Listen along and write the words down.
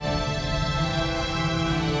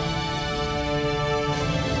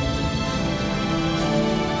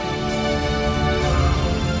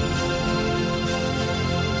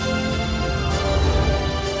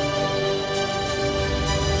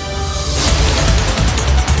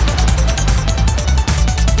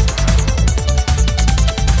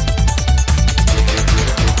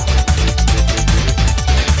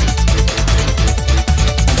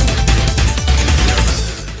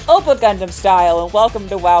Gundam Style, and welcome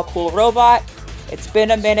to WoW Cool Robot. It's been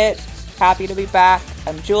a minute. Happy to be back.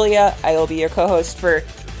 I'm Julia. I will be your co-host for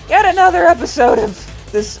yet another episode of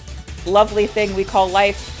this lovely thing we call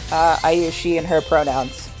life. I use she and her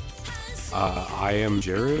pronouns. I am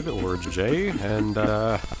Jared, or Jay, and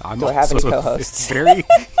I'm Do I have any co-hosts?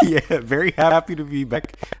 Very happy to be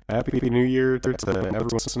back. Happy New Year to everyone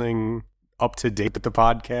listening up to date with the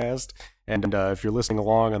podcast. And if you're listening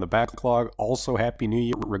along on the backlog, also Happy New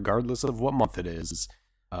Year, regardless of what month it is.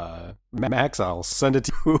 Max, I'll send it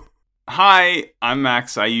to you. Hi, I'm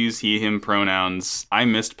Max. I use he, him pronouns. I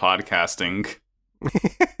missed podcasting.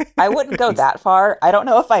 I wouldn't go that far. I don't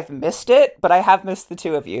know if I've missed it, but I have missed the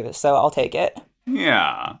two of you, so I'll take it.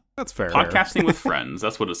 Yeah. That's fair. Podcasting with friends.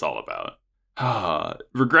 That's what it's all about.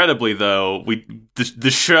 Regrettably, though,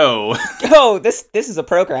 the show... Oh, this is a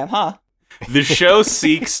program, huh? The show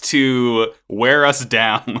seeks to wear us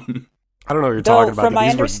down. I don't know what you're talking about. From my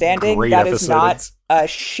understanding, that is not a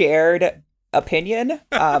shared opinion.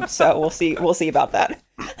 So we'll see about that.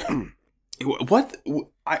 What?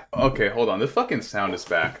 Okay, hold on. The fucking sound is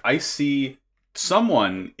back. I see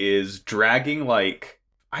someone is dragging, like,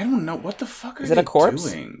 I don't know. What the fuck are they doing? Is it a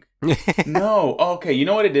corpse? No. Okay, you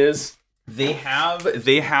know what it is? They have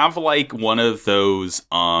like one of those,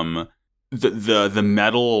 the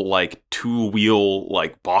metal, like, two-wheel,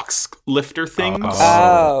 like, box lifter things.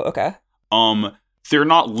 Oh, okay. They're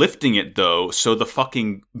not lifting it, though, so the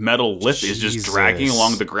fucking metal lip is just dragging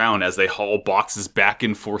along the ground as they haul boxes back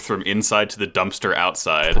and forth from inside to the dumpster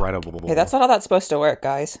outside. Incredible. Hey, that's not how that's supposed to work,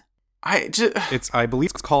 guys. I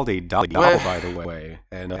believe it's called a dolly, by the way.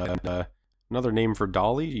 And another name for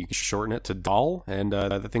dolly, you can shorten it to doll, and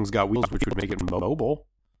the thing's got wheels, which would make it mobile.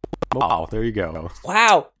 Wow, there you go.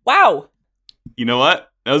 Wow. You know what?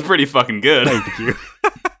 That was pretty fucking good. Thank you.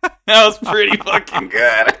 That was pretty fucking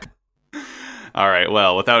good. All right,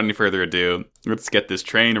 well, without any further ado, let's get this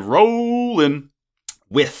train rolling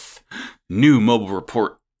with new mobile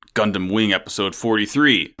report Gundam Wing episode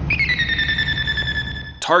 43.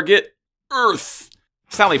 Target Earth.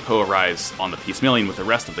 Sally Po arrives on the Peacemillion with the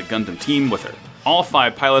rest of the Gundam team with her. All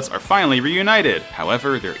 5 pilots are finally reunited.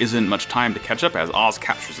 However, there isn't much time to catch up as Oz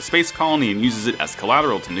captures a space colony and uses it as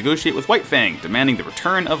collateral to negotiate with White Fang, demanding the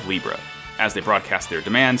return of Libra. As they broadcast their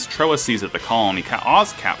demands, Troa sees that the colony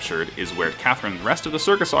Oz captured is where Catherine and the rest of the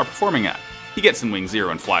circus are performing at. He gets in Wing Zero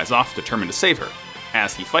and flies off, determined to save her.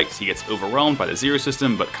 As he fights, he gets overwhelmed by the Zero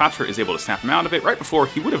system, but Katra is able to snap him out of it right before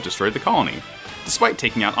he would have destroyed the colony. Despite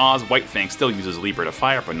taking out Oz, White Fang still uses Libra to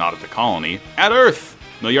fire, but not at the colony. At Earth!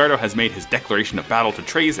 Milliardo has made his declaration of battle to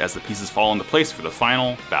Treize as the pieces fall into place for the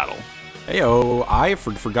final battle. Heyo, I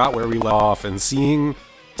forgot where we left off, and seeing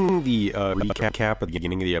the recap at the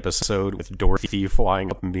beginning of the episode with Dorothy flying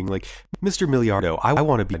up and being like, Mr. Milliardo, I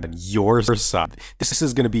want to be on your side. This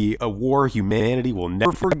is going to be a war humanity will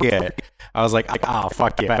never forget. I was like,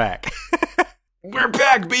 fuck it, back. We're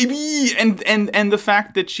back, baby! And the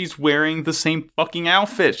fact that she's wearing the same fucking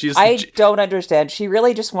outfit. I don't understand. She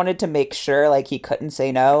really just wanted to make sure, like, he couldn't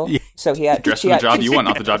say no. Yeah. So he had dress for the job you want,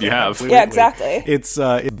 not the job you have. Yeah, exactly. It's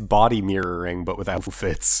body mirroring, but with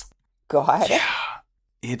outfits. God. Yeah.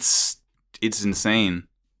 It's insane.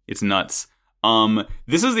 It's nuts.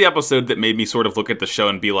 This is the episode that made me sort of look at the show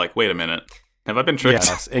and be like, wait a minute. Have I been tricked?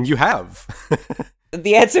 Yes, and you have.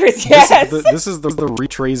 The answer is yes. This is the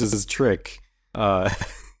Retrace's trick.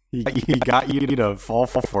 He got you to fall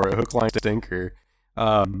for it, hook, line, sinker.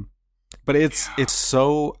 But it's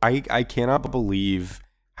so I cannot believe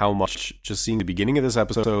how much just seeing the beginning of this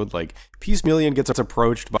episode, like Peacemillion gets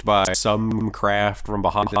approached by some craft from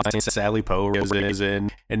behind. Sally Po is in,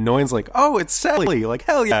 and Noin's like, "Oh, it's Sally!" Like,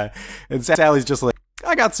 hell yeah! And Sally's just like,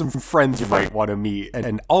 "I got some friends you might want to meet,"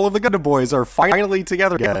 and all of the Gundam boys are finally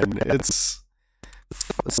together again.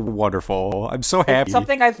 It's wonderful. I'm so happy. It's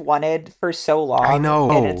something I've wanted for so long. I know.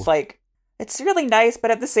 And it's like, it's really nice, but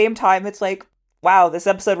at the same time, it's like, wow, this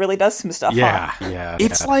episode really does some stuff. Yeah.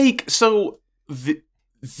 It's like, so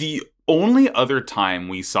the only other time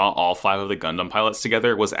we saw all 5 of the Gundam pilots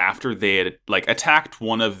together was after they had, like, attacked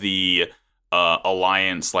one of the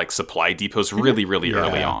Alliance, like, supply depots really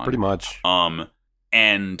early on. Pretty much.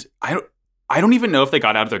 And I don't even know if they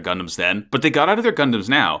got out of their Gundams then, but they got out of their Gundams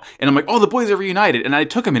now. And I'm like, oh, the boys are reunited. And I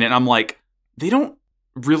took a minute and I'm like, they don't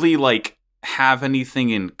really, like, have anything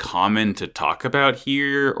in common to talk about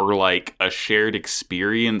here or, like, a shared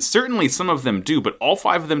experience. Certainly some of them do, but all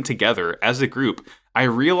 5 of them together as a group, I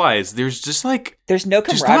realize there's just, like... There's no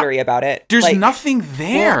camaraderie about it. There's like, nothing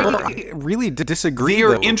there. Well, I really disagree. They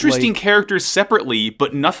are interesting characters separately,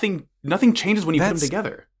 but nothing nothing changes when you put them That's-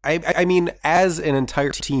 together. I mean, as an entire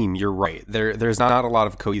team, you're right. There's not a lot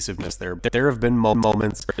of cohesiveness there. There have been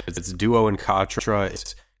moments. It's Duo and Katra.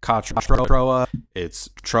 It's Katra Troa. It's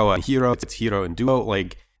Troa and Hiro. It's Hiro and Duo.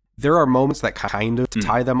 Like, there are moments that kind of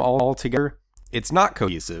tie them all together. It's not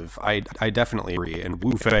cohesive. I definitely agree. And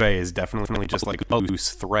Wu Fei is definitely just like a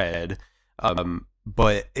loose thread.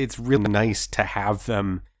 But it's really nice to have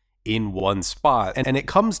them in one spot, and it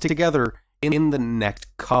comes together in the next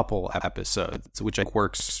couple episodes, which I think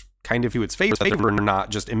works kind of to its favor. They're not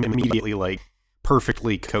just immediately like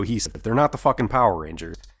perfectly cohesive. They're not the fucking Power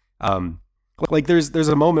Rangers. Like there's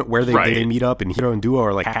a moment where they meet up and Hiro and Duo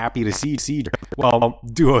are like happy to see well,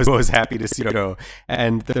 Duo is happy to see Hiro,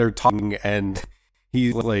 and they're talking, and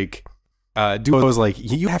he's like, Duo is like,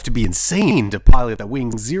 you have to be insane to pilot the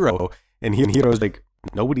Wing Zero, and Hiro's like,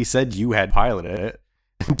 nobody said you had piloted it.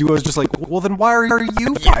 And Duo's just like, well, then why are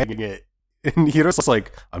you piloting it? And Hiro's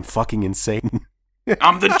like, I'm fucking insane.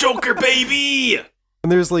 I'm the Joker, baby!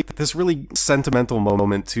 And there's like this really sentimental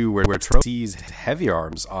moment too where Tro sees Heavy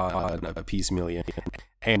Arms on a Peace Million,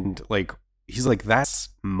 and like he's like, that's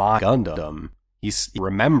my Gundam. He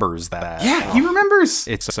remembers that. Yeah, he remembers.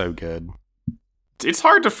 It's so good. It's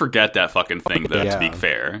hard to forget that fucking thing, though, to be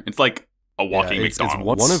fair. It's like a walking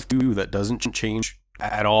McDonald's. It's one of two that doesn't change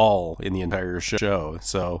at all in the entire show.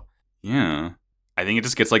 So yeah, I think it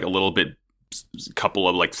just gets like a little bit, couple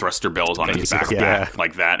of like thruster bells on his backpack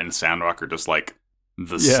like that, and Sandrock are just like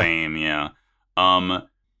the same. Yeah.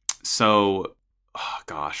 So, oh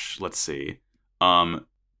gosh, let's see.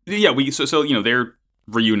 Yeah, so you know, they're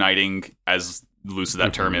reuniting, as loose as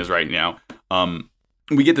that term is right now.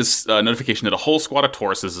 We get this notification that a whole squad of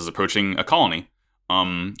Tauruses is approaching a colony.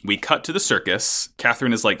 We cut to the circus.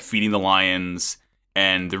 Catherine is like feeding the lions,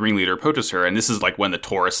 and the ringleader approaches her, and this is like when the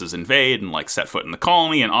Tauruses invade and like set foot in the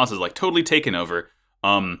colony, and Oz is like totally taken over.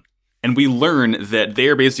 And we learn that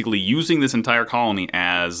they're basically using this entire colony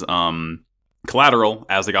as collateral,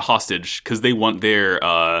 as like a hostage, because they want their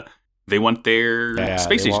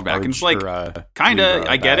space station back. And it's like, kinda,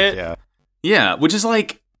 I get it. Yeah, which is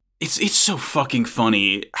like, it's so fucking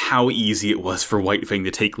funny how easy it was for White Fang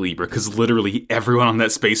to take Libra, because literally everyone on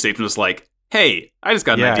that space station was like, hey, I just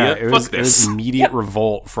got an idea. Fuck this. It was immediate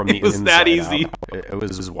revolt from the inside. It was that easy. It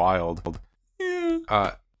was wild.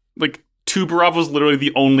 Yeah. Like, Tubarov was literally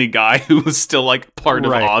the only guy who was still like part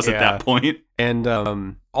of Oz at that point. And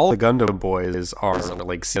all the Gundam boys are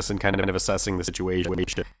like and kind of assessing the situation,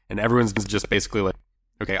 and everyone's just basically like,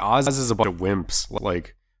 okay, Oz is a bunch of wimps.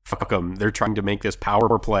 Like, fuck them. They're trying to make this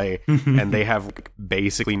power play, and they have like,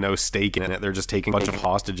 basically no stake in it. They're just taking a bunch of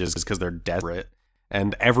hostages because they're desperate.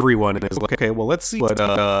 And everyone is like, okay, well, let's see what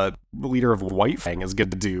the leader of White Fang is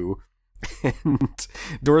going to do. And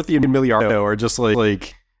Dorothy and Miliardo are just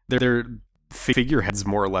like they're figureheads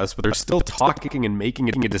more or less, but they're still talking and making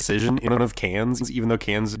a decision in front of Cans, even though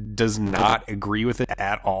Cans does not agree with it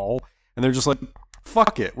at all. And they're just like,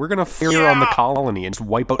 fuck it, we're gonna fire on the colony and just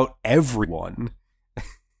wipe out everyone.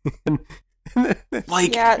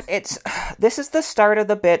 Like, yeah, this is the start of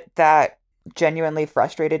the bit that genuinely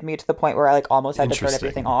frustrated me to the point where I like almost had to turn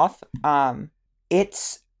everything off.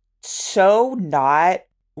 It's so not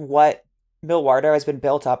what Milwardo has been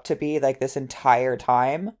built up to be like this entire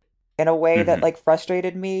time, in a way that like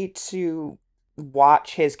frustrated me to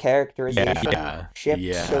watch his characterization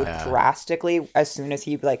shift so drastically as soon as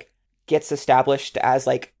he like gets established as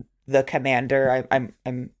like the commander.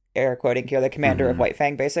 I'm air quoting here, the commander of White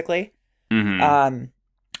Fang, basically. I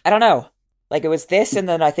don't know, like it was this, and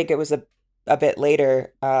then I think it was a bit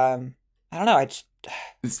later. I don't know.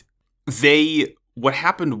 What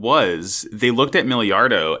happened was they looked at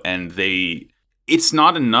Miliardo, and it's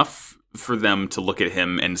not enough for them to look at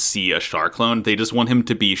him and see a Char clone. They just want him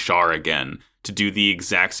to be Char again, to do the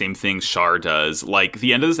exact same things Char does. Like,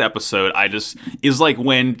 the end of this episode, is like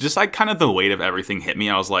when just like kind of the weight of everything hit me.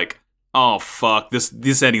 I was like, oh fuck,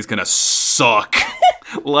 this ending's gonna suck.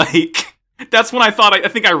 Like, that's when I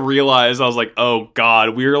think I realized, I was like, oh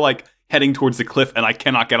god, we're like heading towards the cliff and I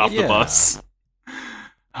cannot get off the bus.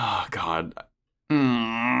 Oh god.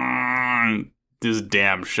 This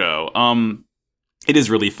damn show. It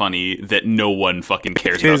is really funny that no one fucking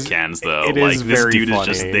cares about Cans, though. Like, this dude is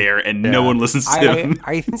just there and no one listens to him.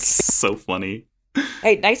 I think it's so funny.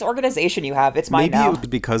 Hey, nice organization you have. It's mine now. Maybe it was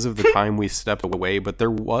because of the time we stepped away, but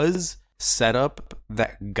there was setup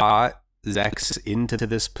that got Zex into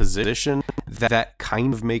this position that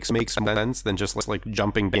kind of makes sense than just like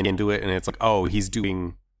jumping into it, and it's like, oh, he's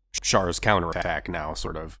doing Char's counterattack now,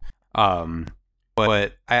 sort of.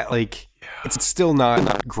 But I like, It's still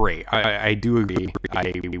not great. I do agree.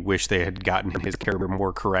 I wish they had gotten his character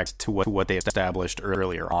more correct to what they established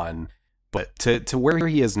earlier on. But to where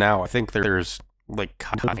he is now, I think there's like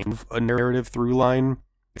kind of a narrative through line.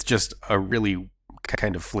 It's just a really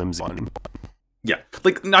kind of flimsy one. Yeah,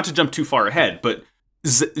 like, not to jump too far ahead, but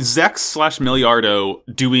Zex/Milliardo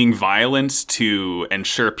doing violence to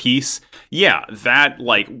ensure peace, yeah, that,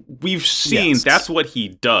 like, we've seen, that's what he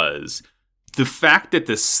does. The fact that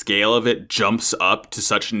the scale of it jumps up to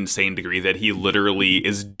such an insane degree that he literally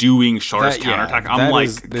is doing Char's counterattack, I'm like,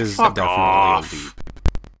 fuck off.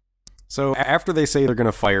 So after they say they're going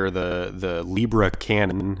to fire the Libra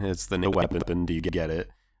cannon, it's the new weapon, do you get it?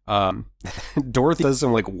 Dorothy does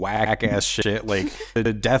some like whack ass shit, like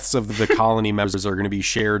the deaths of the colony members are going to be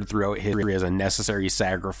shared throughout history as a necessary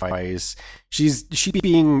sacrifice. She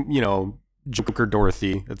being, Joker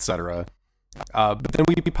Dorothy, etc. But then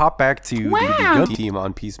we pop back to the gun team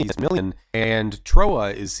on Peace Million, and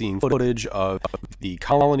Troa is seeing footage of the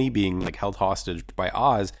colony being like held hostage by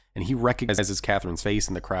Oz, and he recognizes Catherine's face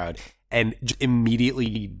in the crowd, and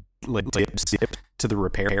immediately like dips to the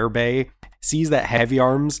repair bay, sees that Heavy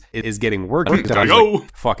Arms is getting work. Like,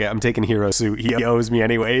 fuck it, I'm taking Hero Suit. He owes me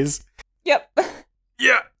anyways. Yep.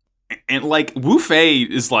 Yeah. And, like, Wu Fei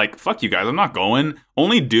is like, fuck you guys, I'm not going.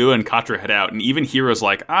 Only Du and Katra head out, and even Hero's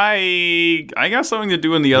like, I got something to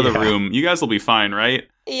do in the other room. You guys will be fine, right?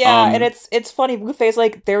 Yeah, and it's funny. Wu Fei's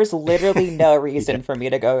like, there's literally no reason for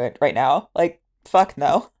me to go in right now. Like, fuck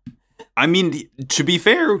no. I mean, to be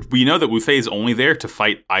fair, we know that Wu Fei is only there to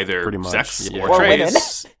fight either Zex or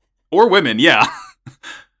Trace. Or women, yeah.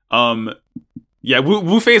 Yeah,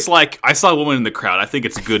 Wu Fei's like, I saw a woman in the crowd. I think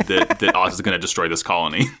it's good that Oz is going to destroy this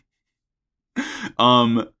colony.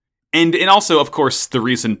 And also, of course, the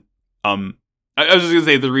reason, I was just going to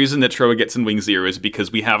say, the reason that Troa gets in Wing Zero is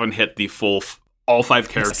because we haven't hit the full, all 5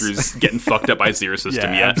 characters getting fucked up by Zero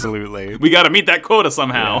System yet. Absolutely. We got to meet that quota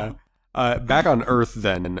somehow. Yeah. Back on Earth,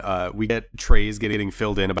 then, we get Trace getting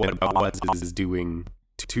filled in about what Oz is doing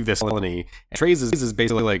to this colony. And Trace is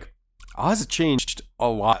basically like, Oz has changed a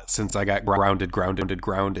lot since I got grounded.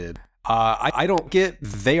 I don't get,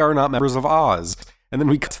 they are not members of Oz. And then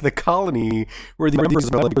we got to the colony where the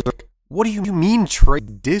members are like, what do you mean Trace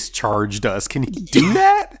discharged us? Can he do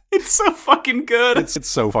that? It's so fucking good. It's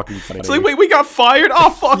so fucking funny. It's like, wait, we got fired? Oh,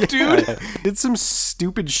 fuck, dude. Did some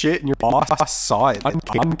stupid shit and your boss saw it on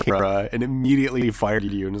camera and immediately fired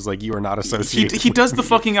you and was like, you are not associated. He does the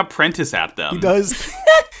fucking Apprentice at them. He does.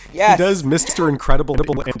 Yes. He does Mr. Incredible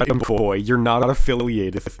and Boy. You're not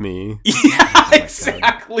affiliated with me. Yeah,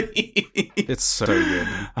 exactly. It's so good.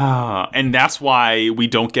 And that's why we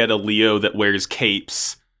don't get a Leo that wears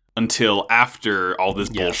capes until after all this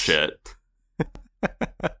bullshit.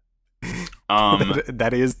 That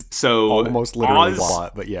is so almost literally a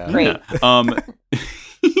lot, but yeah. Great.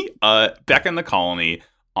 Back in the colony,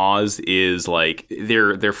 Oz is like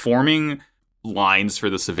they're forming lines for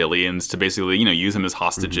the civilians to basically, use them as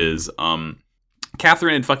hostages.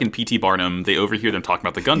 Catherine and fucking P.T. Barnum, they overhear them talking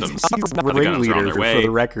about the Gundams. She's the ringleader, for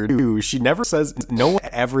the record, too. She never says, no one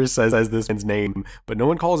ever says this man's name, but no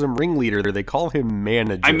one calls him ringleader. They call him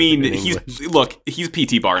manager. I mean, he's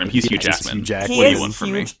P.T. Barnum. He's Hugh Jackman. He is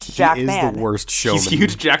huge Jack Man. He is the worst showman. He's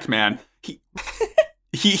huge Jack Man. He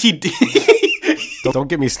Don't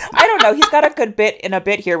get me. I don't know. He's got a good bit in a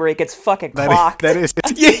bit here where he gets fucking clocked. He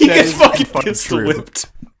gets fucking pistol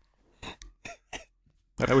whipped.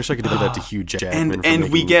 I wish I could do that to Hugh Jackman.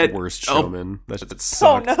 And we get worst showman. That shit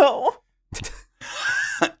sucks. Oh no!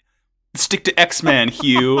 Stick to X-Men,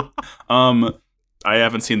 Hugh. I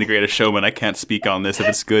haven't seen The Greatest Showman. I can't speak on this. If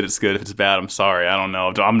it's good, it's good. If it's bad, I'm sorry. I don't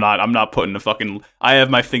know. I'm not putting a fucking. I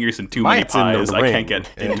have my fingers in too many pies. I can't get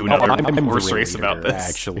into another horse race about this.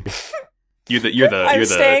 Actually. I'm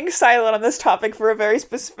staying silent on this topic for a very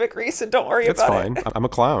specific reason. Don't worry about it. It's fine. I'm a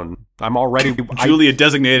clown. I'm already... Julia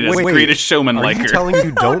designated as the greatest showman like her. Are you telling me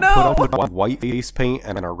you don't put on white face paint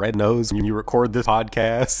and a red nose when you record this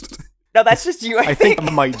podcast? No, that's just you, I think.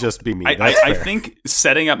 it might just be me. I think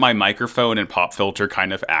setting up my microphone and pop filter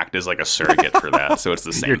kind of act as like a surrogate for that, so it's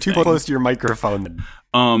the same You're too thing. close to your microphone.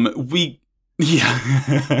 We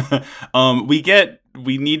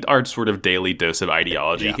need our sort of daily dose of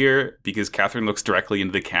ideology here, because Catherine looks directly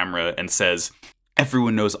into the camera and says,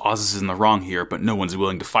 everyone knows Oz is in the wrong here, but no one's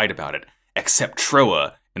willing to fight about it, except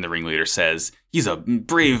Troa. And the ringleader says, he's a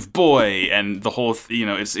brave boy, and the whole,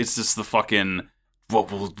 it's just the fucking,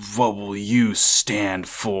 what will you stand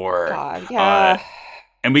for? God, yeah.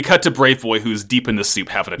 And we cut to Brave Boy, who's deep in the soup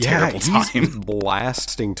having a terrible time. He's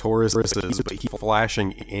blasting Tauruses, but he's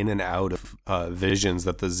flashing in and out of visions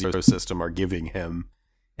that the Zero System are giving him.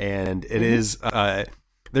 And it is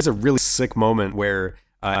there's a really sick moment where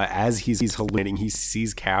as he's hallucinating, he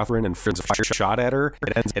sees Catherine and fires a fire shot at her.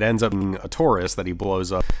 It ends up being a Taurus that he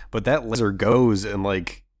blows up, but that laser goes and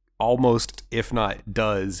like almost, if not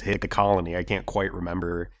does, hit the colony. I can't quite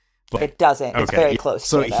remember, but It doesn't. It's very close.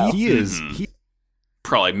 So to it, though. he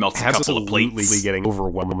Probably melts a couple of absolutely plates. getting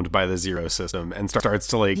overwhelmed by the Zero system and starts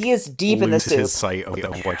to like He is deep in the lose soup. his sight of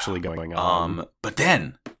what's actually going on. But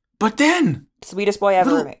then, Sweetest boy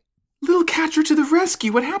ever. Little- little catcher to the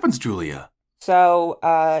rescue. What happens, Julia? So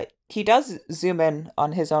he does zoom in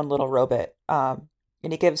on his own little robot, and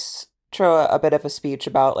he gives Troa a bit of a speech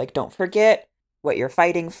about, like, don't forget what you're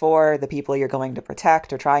fighting for, the people you're going to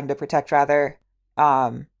protect, or trying to protect, rather.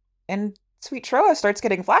 And sweet Troa starts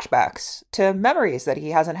getting flashbacks to memories that he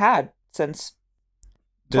hasn't had since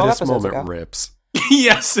 12 This episodes moment ago. rips.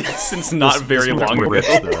 Yes, since not This very moment long rips,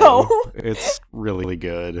 ago. though. No. It's really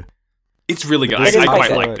good. It's really good. It is I quite quite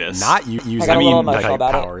good. like this. Not using I got a little the emotional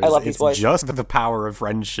about it. powers. I love these it's boys. just the power of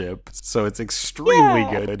friendship, so it's extremely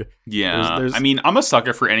Yeah. good. Yeah. There's- I mean, I'm a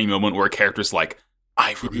sucker for any moment where a character's like,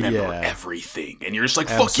 I remember Yeah. everything. And you're just like,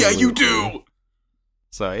 fuck yeah, you do. Absolutely.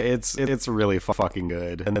 So it's really fucking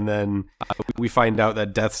good. And then we find out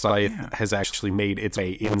that Death Scythe has actually made its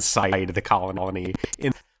way inside the colony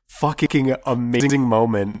in fucking amazing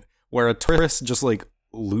moment where a tourist just like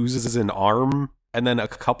loses an arm and then a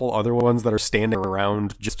couple other ones that are standing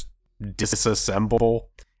around just disassemble.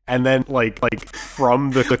 And then, like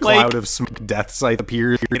from the cloud of smoke, Death Scythe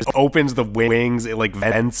appears, it opens the wings, it like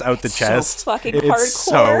vents out the So chest. fucking It's hardcore.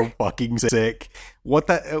 so fucking sick. What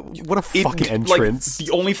a fucking entrance! Like,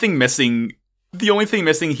 the only thing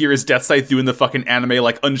missing here is Death Scythe doing the fucking anime,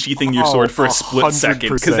 like unsheathing your sword for a split second,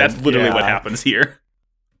 because that's 100%, literally what yeah. happens here.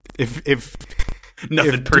 If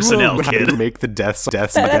Nothing personnel, Duo kid. would make the Death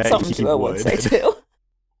That's Scythe, something he Duo would say, too.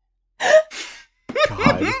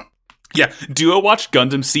 God. Yeah, Duo watched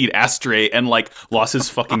Gundam Seed Astray and like lost his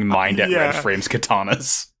fucking mind at Yeah. Red Frame's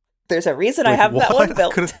katanas. There's a reason I Like, have that what? one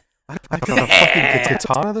built. I got a fucking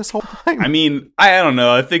katana this whole time. I mean, I don't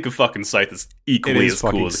know. I think a fucking Scythe is equally It is as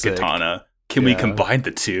cool fucking as a sick. katana. Can we Yeah. combine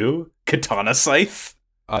the two? Katana Scythe?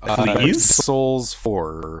 please? Souls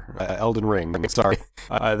 4, Elden Ring. Sorry,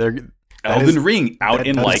 they're Elden Ring out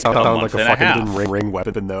in that like a sound month like and a half. fucking ring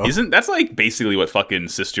weapon though. Isn't that's like basically what fucking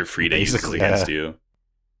Sister Frida uses Basically, against yeah. you?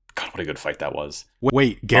 God, what a good fight that was.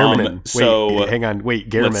 Wait, Gehrman. so, wait, hang on. Wait,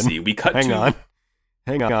 Gehrman. Let's see. We cut Hang to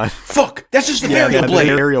on. Fuck! That's just the Yeah, burial the blade.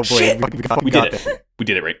 burial blade. Shit! We We did got it. We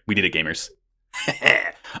did it right. We did it, gamers.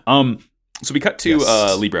 So we cut to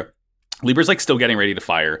Yes. Libra. Libra's like still getting ready to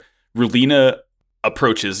fire. Rulina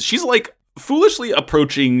approaches. She's like foolishly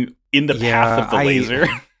approaching in the path of the laser.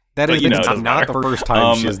 That But, is you know, it doesn't not matter. the first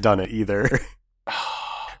time she has done it either.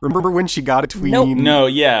 Remember when she got between? Nope. No,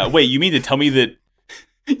 yeah. Wait, you mean to tell me that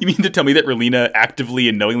Rulina actively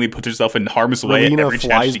and knowingly puts herself in harm's way at Relina every chance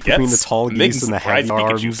flies she between gets? the tall I'm making geese and the surprised heavy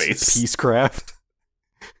Pikachu arms face. Peacecraft.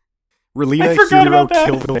 I Relina forgot Hero about that.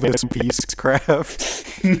 killed this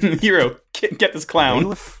Peacecraft. Hero, get this clown.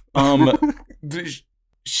 Bailiff?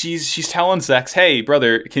 She's telling Zex, "Hey,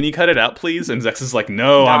 brother, can you cut it out, please?" And Zex is like,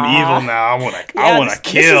 "No, I'm Nah. evil now. I want to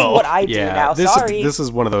This is kill." what I do now. Sorry. This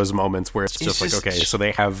is one of those moments where it's It's just like, just- okay, so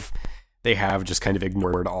they have just kind of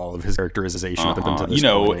ignored all of his characterization up until this You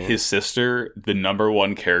know, point. his sister, the number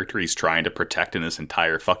one character he's trying to protect in this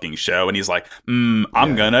entire fucking show, and he's like, I'm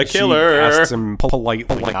gonna kill she her. asks him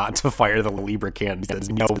politely not to fire the Libra cannon. He says,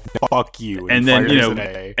 "No, fuck you." And then, fires you know, an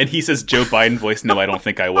A. and he says Joe Biden voice, "No, I don't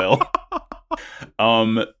think I will."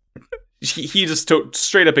 He just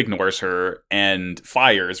straight up ignores her and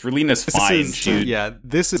fires. Relina's fine.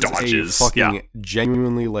 This is dodges, a fucking yeah.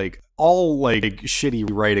 genuinely, like, all like shitty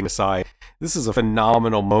writing aside, this is a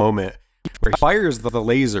phenomenal moment where he fires the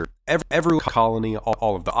laser. Every colony,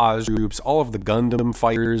 all of the Oz troops, all of the Gundam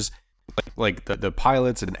fighters, like the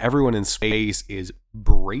pilots and everyone in space is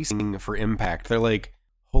bracing for impact. They're like,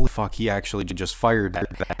 holy fuck, he actually just fired that.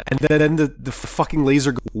 And then the fucking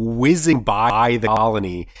laser goes whizzing by the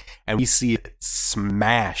colony, and we see it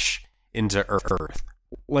smash into Earth.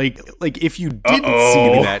 Like if you didn't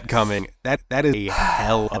see that coming, that is a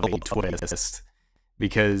hell of a twist.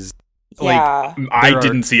 Because yeah. I there are-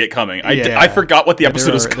 didn't see it coming. Yeah. I forgot what the episode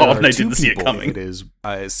there was are called, and I two didn't see it people. coming. It is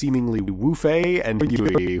seemingly Wu Fei and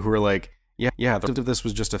Yui, who are like, yeah, this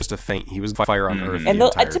was just a feint. He was fire on Earth. And the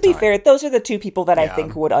entire to be time. fair, those are the two people that I Yeah.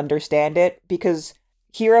 think would understand it, because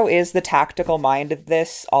Hero is the tactical mind of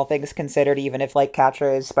this, all things considered, even if, like,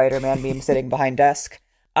 Katra is Spider-Man meme sitting behind desk.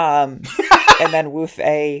 And then Wu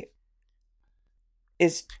Fei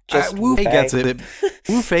is just Wu Fei gets it.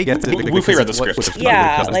 Wu Fei gets it. Wu Fei read the script.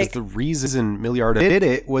 Yeah, because like the reason Milliardo did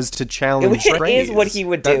it was to challenge it Reyes. is what he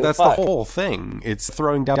would do. That's the whole thing. It's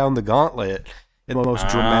throwing down the gauntlet in the most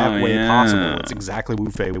dramatic way possible. It's exactly what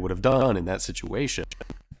Wu Fei would have done in that situation.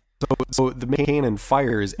 So the main cannon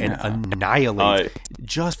fires and annihilates,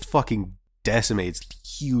 just fucking decimates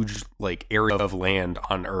huge like area of land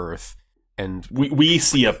on Earth. And we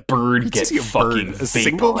see a bird get fucking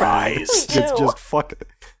vaporized. It's just fucking.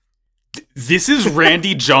 This is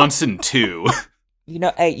Randy Johnson too. You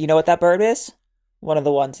know what that bird is? One of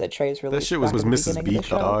the ones that Trey's released. That shit was Mrs. Beak,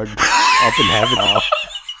 dog. Oh. Up in heaven.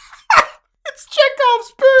 It's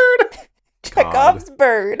Chekhov's bird. Chekhov's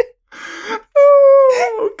bird.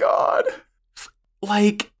 Oh God.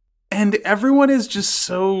 Like, and everyone is just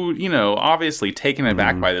so, obviously taken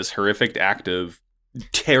aback by this horrific act of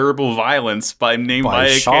terrible violence named by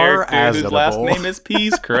a Char character whose last Aznavour. name is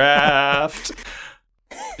Peacecraft.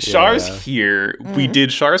 Char's here. We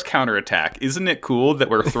did Char's counterattack. Isn't it cool that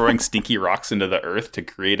we're throwing stinky rocks into the earth to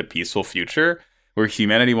create a peaceful future where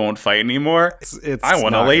humanity won't fight anymore? I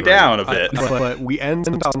want to lay down a bit. But we end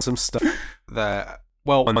on some stuff that...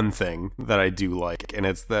 Well, one thing that I do like, and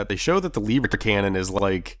it's that they show that the Libra cannon is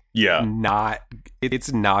like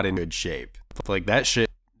it's not in good shape. Like that shit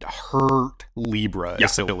hurt Libra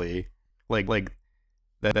silly. Like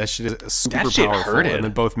that shit is super powerful. Hurted. And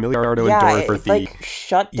then both Milliardo and Dorothy it, like,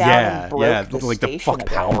 shut down and broke the like the fuck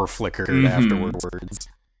power flickered afterwards.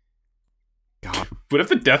 God. What if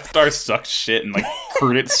the Death Star sucked shit and like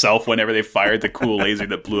hurt itself whenever they fired the cool laser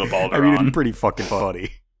that blew up Alderaan? I mean, it'd be pretty fucking funny.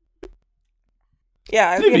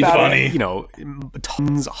 Yeah, it'd be funny.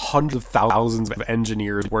 Tons, hundreds of thousands of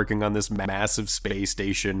engineers working on this massive space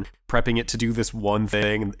station, prepping it to do this one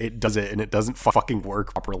thing, and it does it, and it doesn't fucking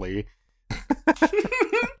work properly.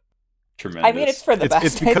 Tremendous. I mean, it's for the best.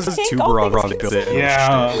 It's because Tuberon built it,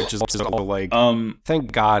 yeah. which is also like,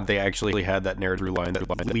 thank God they actually had that narrative line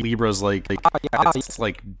that Libra's like, it's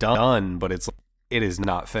like done, but it is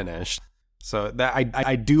not finished. So that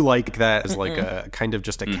I do like that as like a kind of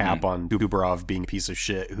just a cap on Dubrov being a piece of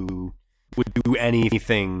shit who would do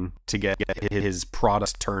anything to get his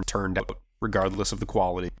product turned out regardless of the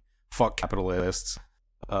quality. Fuck capitalists.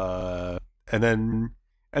 And then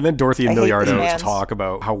Dorothy and Milliardo talk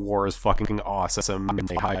about how war is fucking awesome and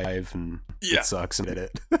they hive and it sucks and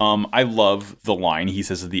it. I love the line he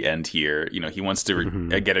says at the end here. He wants to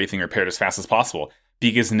get everything repaired as fast as possible.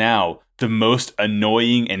 Because now the most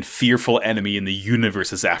annoying and fearful enemy in the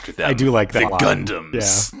universe is after them. I do like that. The line.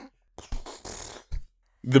 Gundams. Yeah.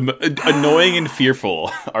 The annoying and fearful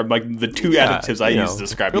are like the two adjectives I use to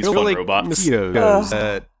describe these fun like robots. Mosquitoes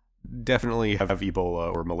that definitely have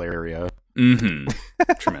Ebola or malaria.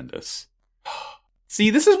 Tremendous. See,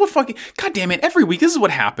 this is what fucking... God damn it, every week this is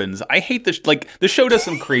what happens. I hate this... Like, the show does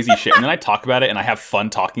some crazy shit, and then I talk about it, and I have fun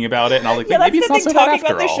talking about it, and I was like, maybe it's not so bad after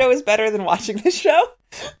all. Talking about the show is better than watching the show.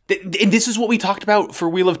 And this is what we talked about for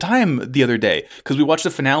Wheel of Time the other day, because we watched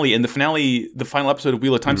the finale, and the final episode of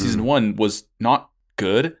Wheel of Time Season 1 was not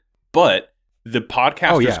good, but the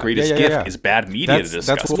podcaster's greatest gift is bad media to discuss.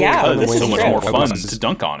 That's because it's so much true. more fun to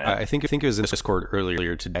dunk on it. I think it was in Discord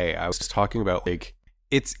earlier today. I was talking about, like,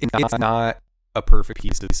 it's not a perfect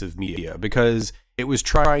piece of media because it was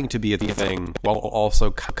trying to be a thing while also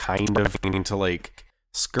kind of getting to like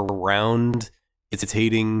skirt around it's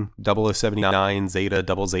hating 0079, Zeta,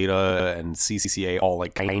 Double Zeta, and CCCA all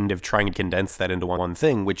like kind of trying to condense that into one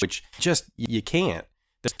thing, which just you can't.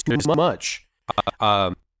 There's too much.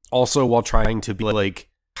 Also, while trying to be like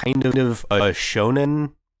kind of a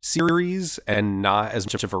shonen series and not as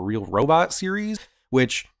much of a real robot series,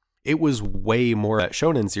 which it was way more that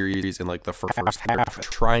shonen series in like the first half,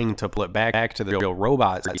 trying to pull it back to the real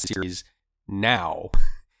robot series now.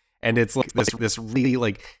 And it's like this really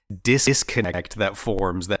like disconnect that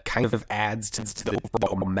forms that kind of adds to the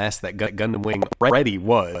overall mess that Gundam Wing already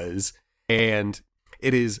was. And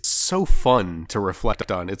it is so fun to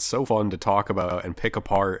reflect on. It's so fun to talk about and pick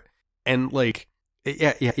apart. And like,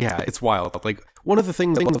 yeah, it's wild. Like one of the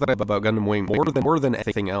things that I love about Gundam Wing more than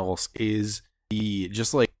anything else is the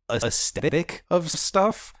just like aesthetic of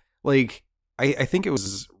stuff. Like I think it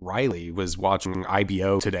was Riley was watching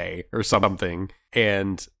IBO today or something,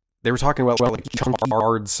 and they were talking about like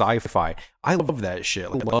hard sci-fi. I love that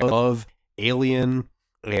shit. Like, I love Alien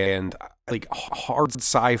and like hard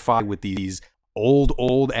sci-fi with these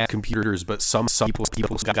old ass computers, but some people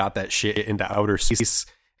got that shit into outer space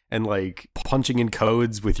and like punching in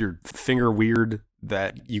codes with your finger weird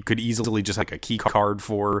that you could easily just like a key card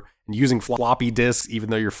for, and using floppy disks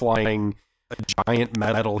even though you're flying giant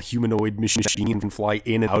metal humanoid machine can fly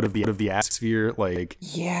in and out of the atmosphere. Like,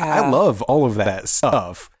 Yeah. I love all of that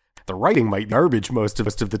stuff. The writing might be garbage most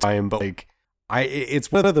of the time, but like,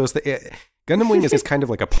 it's one of those things. Gundam Wing is kind of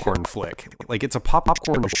like a popcorn flick. Like, it's a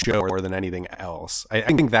popcorn show more than anything else. I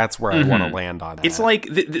think that's where I want to land on that. It's like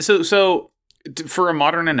for a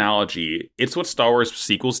modern analogy, it's what Star Wars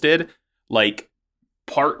sequels did. Like,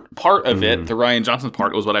 part of it, the Rian Johnson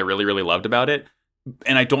part, was what I really, really loved about it.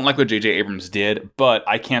 And I don't like what J.J. Abrams did, but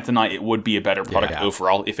I can't deny it would be a better product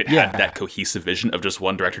overall if it had that cohesive vision of just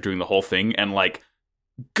one director doing the whole thing. And like,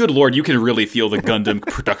 good lord, you can really feel the Gundam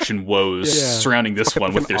production woes surrounding this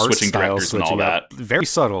one with their switching directors and all that. Very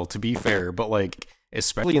subtle, to be fair, but like,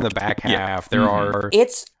 especially in the back half, there are...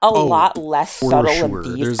 It's a lot less subtle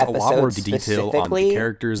in these There's episodes a lot more detail on specifically. the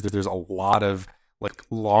characters. There's a lot of like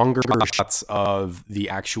longer shots of the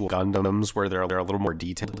actual Gundams where they're a little more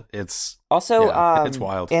detailed. It's Also, it's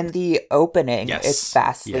wild. in the opening, it's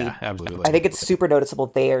vastly... Yeah, absolutely. I think it's super noticeable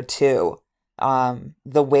there, too.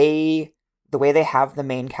 The way they have the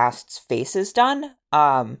main cast's faces done,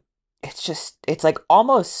 it's like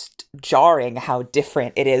almost jarring how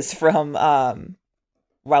different it is from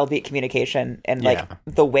Wild Beat Communication and like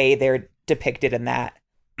the way they're depicted in that.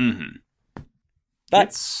 Mm-hmm.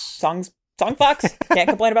 But Song Fox, can't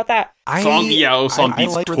complain about that. Song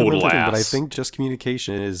Beat's like total Rhythm, ass. but I think just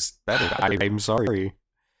Communication is better. I'm sorry.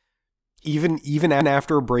 Even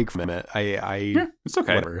after a break from it, it's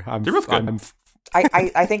okay. Whatever. They're both good.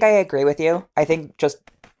 I think I agree with you. I think just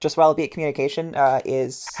Wild Beat Communication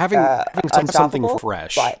is having something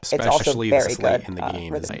fresh, but it's also especially very this late good. in the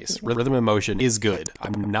game, is nice. Rhythm and Motion is good.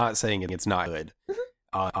 I'm not saying it's not good.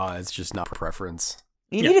 It's just not preference.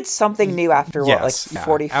 You needed something new after 40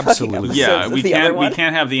 absolutely. fucking episodes. Yeah, of we the other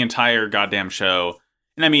can't one? have the entire goddamn show.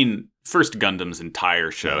 And I mean, first Gundam's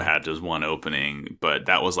entire show had just one opening, but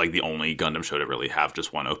that was like the only Gundam show to really have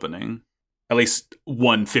just one opening. At least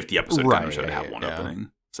one 50 episode Gundam show to have one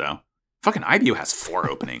opening. So fucking IBO has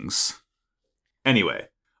 4 openings. Anyway,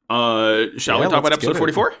 shall we talk about episode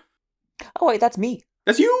 44? Oh wait, that's me.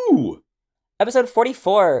 That's you. Episode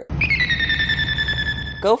 44.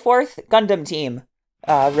 Go forth, Gundam team.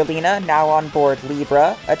 Relina, now on board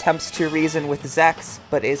Libra, attempts to reason with Zex,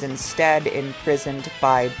 but is instead imprisoned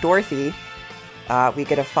by Dorothy. We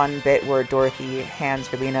get a fun bit where Dorothy hands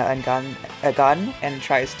Relina a gun and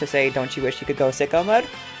tries to say, "Don't you wish you could go sicko mode?"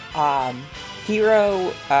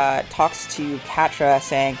 Hiro talks to Catra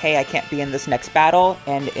saying, "Hey, I can't be in this next battle,"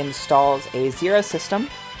 and installs a Zero system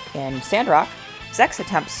in Sandrock. Zex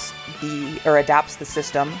adapts the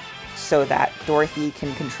system so that Dorothy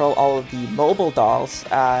can control all of the mobile dolls,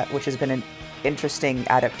 which has been an interesting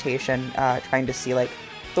adaptation, trying to see like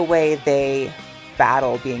the way they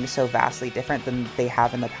battle being so vastly different than they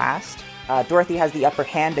have in the past. Dorothy has the upper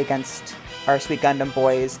hand against our sweet Gundam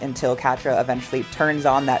boys until Catra eventually turns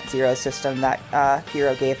on that Zero system that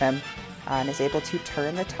Hiro gave him and is able to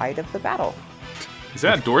turn the tide of the battle. Is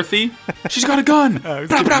that Dorothy? She's got a gun! Blah,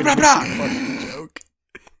 blah, blah, blah. Joke.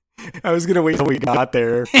 I was gonna wait till we got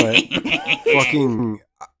there, but fucking...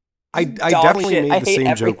 I definitely made the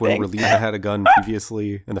same joke when Relina had a gun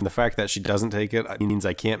previously, and then the fact that she doesn't take it means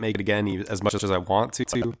I can't make it again as much as I want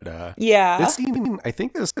to. But, yeah. This scene, I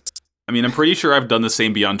think this... I mean, I'm pretty sure I've done the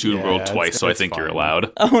same Beyond Two World twice, so I think you're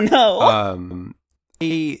allowed. Oh no!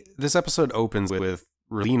 This episode opens with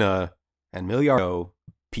Relina and Miliaro,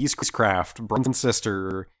 Peacecraft, Brun's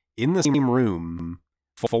sister, in the same room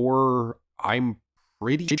for, I'm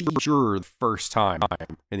pretty sure, the first time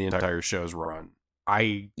in the entire show's run.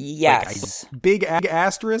 Yes. Big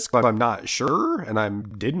asterisk, but I'm not sure, and I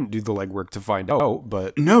didn't do the legwork to find out,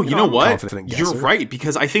 but... No, you know what? You're right,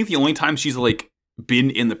 because I think the only time she's, like, been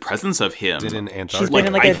in the presence of him... in Antarctica. She's been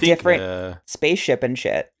in, like, a different spaceship and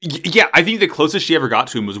shit. Yeah, I think the closest she ever got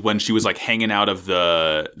to him was when she was, like, hanging out of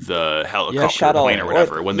the helicopter plane or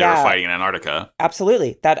whatever, when they were fighting in Antarctica.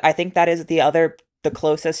 Absolutely. I think that is the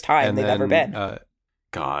closest time they've ever been.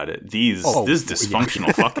 God, this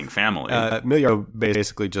dysfunctional fucking family. Miliaro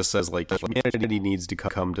basically just says, like, humanity needs to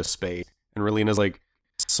come to space. And Relina's like,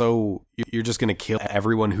 so you're just going to kill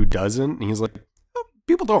everyone who doesn't? And he's like, oh,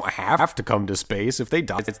 people don't have to come to space. If they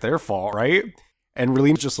die, it's their fault, right? And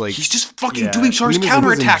Relina's just like... He's just fucking doing Char's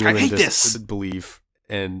counterattack. I hate this. Belief.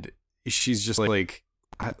 And she's just like,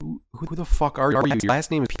 who the fuck are you? Your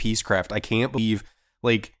last name is Peacecraft. I can't believe,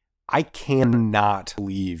 like... I cannot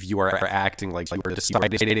believe you are acting like you are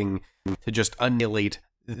deciding to just annihilate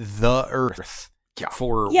the Earth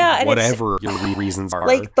for whatever your reasons are.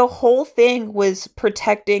 Like, the whole thing was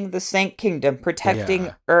protecting the Sank Kingdom,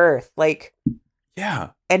 protecting Earth. Like,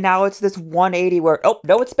 yeah. And now it's this 180 where, oh,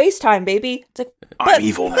 no, it's space time, baby. It's like, I'm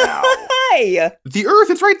evil now. Why? The Earth,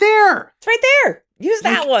 it's right there. It's right there. Use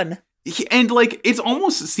that one. And like, it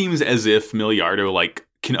almost seems as if Miliardo like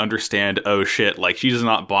can understand, oh shit, like she's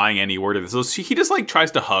not buying any word of this. So he just like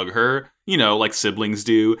tries to hug her, you know, like siblings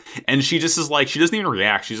do. And she just is like, she doesn't even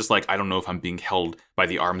react. She's just like, I don't know if I'm being held by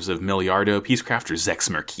the arms of Miliardo, Peacecraft, or Zex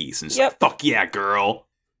Marquise. And she's like, fuck yeah, girl.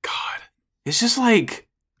 God. It's just like,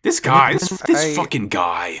 this guy, this fucking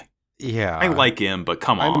guy. Yeah. I like him, but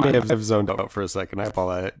come on. I may have zoned out for a second. I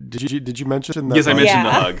apologize. Did you mention that? Yes, I mentioned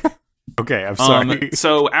the hug. Okay, I'm sorry.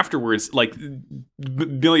 So afterwards, like,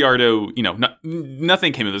 Miliardo, you know,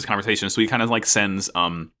 nothing came of this conversation, so he kind of like sends,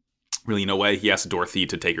 Relina away. He asks Dorothy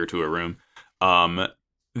to take her to a room.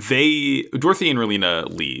 Dorothy and Relina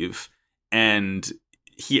leave, and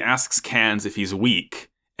he asks Cans if he's weak,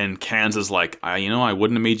 and Cans is like, I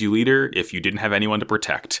wouldn't have made you leader if you didn't have anyone to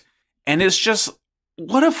protect. And it's just,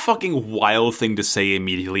 what a fucking wild thing to say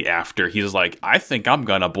immediately after. He's like, I think I'm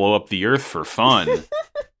gonna blow up the Earth for fun.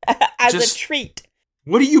 As a treat.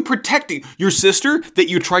 What are you protecting? Your sister that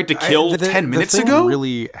you tried to kill 10 minutes ago?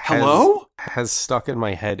 Really has stuck in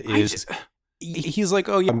my head is he's like,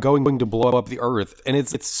 oh yeah, I'm going to blow up the Earth, and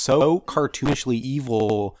it's so cartoonishly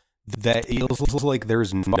evil that it feels like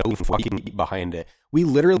there's no fucking meat behind it. We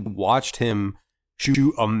literally watched him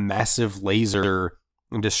shoot a massive laser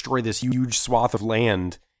and destroy this huge swath of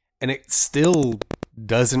land, and it still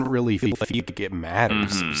doesn't really feel like it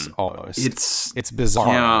matters. Almost, it's bizarre.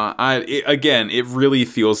 Yeah, it really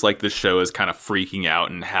feels like the show is kind of freaking out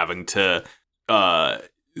and having to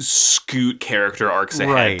scoot character arcs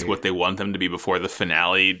ahead to what they want them to be before the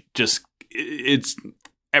finale. Just it's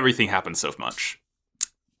everything happens so much.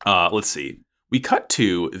 Let's see. We cut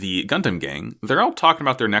to the Gundam gang. They're all talking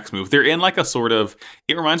about their next move. They're in like a sort of,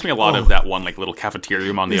 it reminds me a lot of that one like little cafeteria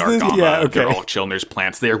room on the Argama. Yeah, okay. They're all chilling. There's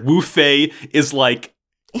plants there. Wu Fei is like,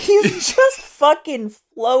 he's just fucking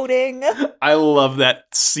floating. I love that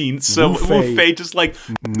scene. So Wu Fei just like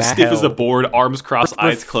stiff as a board, arms crossed,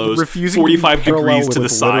 eyes closed, 45 degrees to the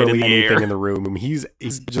side in the air. In the room. He's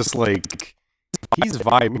just like, he's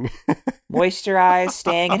vibing. Moisturized,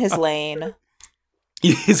 staying in his lane.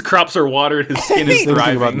 His crops are watered. His skin is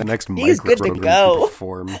thriving. About the next he's good to go.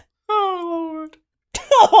 Oh Lord!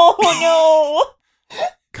 Oh no!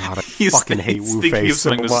 God, I fucking hate Wu Fei so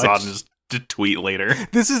much. Misogynist to tweet later.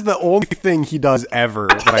 This is the only thing he does ever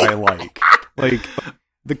that I like. Like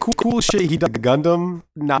the cool shit he does Gundam,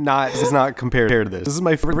 does not compare to this. This is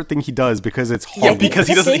my favorite thing he does because it's hard. Yeah, because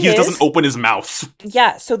he doesn't open his mouth.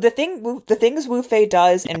 Yeah, so the things Wu Fei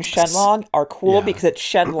does in Shenlong are cool because it's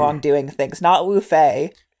Shenlong doing things, not Wu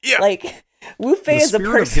Fei. Yeah, like Wu Fei is a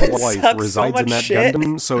person of his life resides so much in that shit.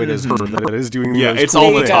 Gundam, so it is her that is doing. Yeah, those it's cool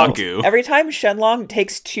all the things. Taku. Every time Shenlong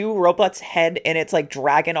takes two Robot's head in its like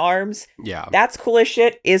dragon arms, that's cool as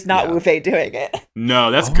shit. Is not Wu Fei doing it?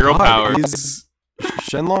 No, that's girl power. Is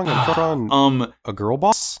Shenlong and Kron a girl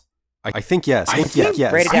boss? I think yes. I think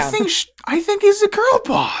yes. Write it down. I think he's a girl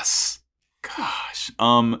boss. Gosh.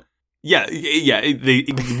 Yeah.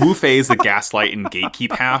 Wu Fei is the gaslight and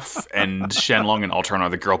gatekeep half, and Shenlong and Ultron are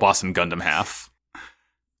the girl boss and Gundam half. And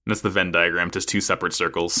that's the Venn diagram, just two separate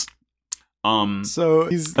circles. So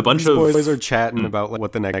these boys are chatting about like,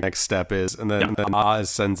 what the next step is, and then Oz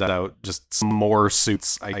sends out just some more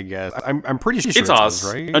suits. I guess I'm pretty sure it's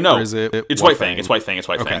Oz, right? No, or is it's White Fang. It's White Fang.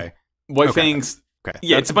 Okay. White Fang's. Okay.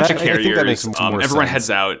 Yeah, it's a bunch of carriers. I think that makes more everyone sense. heads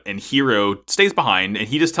out, and Hiro stays behind, and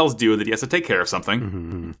he just tells Duo that he has to take care of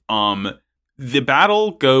something. Mm-hmm. The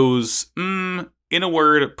battle goes, in a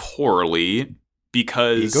word, poorly,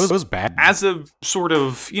 because it goes bad. As a sort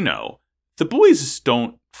of, the boys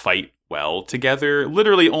don't fight well together.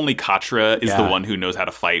 Literally, only Katra is the one who knows how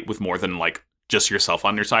to fight with more than, like, just yourself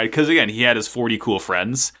on your side. Because, again, he had his 40 cool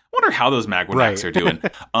friends. I wonder how those Magwanacs are doing.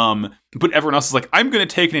 But everyone else is like, I'm going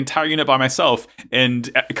to take an entire unit by myself. And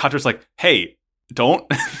Katra's like, hey, don't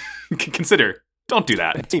consider. Don't do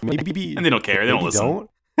that. Hey, maybe, and they don't care. They don't listen.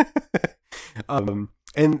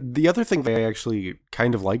 And the other thing that I actually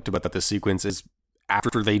kind of liked about this sequence is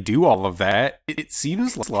after they do all of that, it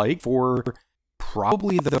seems like for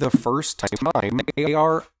probably the first time, they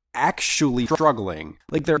are actually struggling.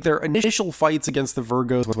 Like their initial fights against the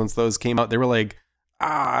Virgos, once those came out, they were like,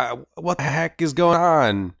 what the heck is going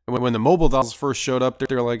on? And when the Mobile Dolls first showed up,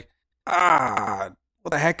 they were like, what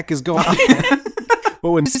the heck is going on?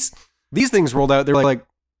 But when these things rolled out, they're like,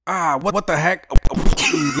 what the heck?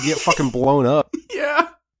 You get fucking blown up. Yeah.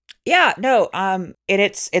 Yeah, no, and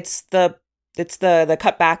it's the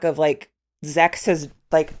cutback of like Zex has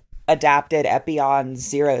like adapted Epion's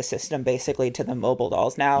Zero system basically to the Mobile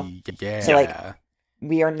Dolls now. Yeah. So like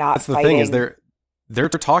we are not That's the fighting. thing is they're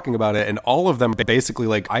talking about it, and all of them basically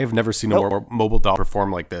like, I have never seen a more mobile doll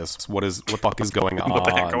perform like this. What the fuck is going on? What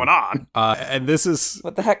the heck going on? And this is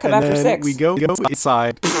What the heck come after 6? We go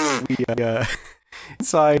inside.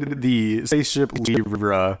 Inside the spaceship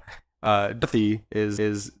Libra, Dorothy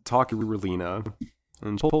is talking to Relina,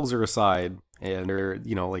 and pulls her aside, and they're,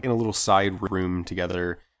 like in a little side room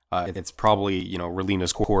together. It's probably,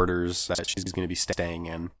 Relina's quarters that she's going to be staying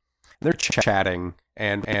in. They're chatting,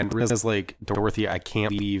 and Relina's like, Dorothy, I can't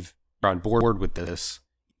believe you're on board with this,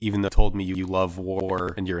 even though you told me you love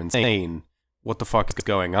war and you're insane. What the fuck is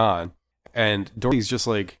going on? And Dorothy's just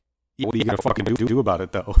like, what are you going to fucking do about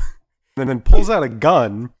it, though? And then pulls out a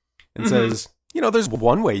gun and says, there's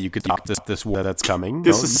one way you could stop this war that's coming.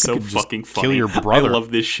 This is so fucking funny. Kill your brother. I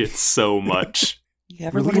love this shit so much. You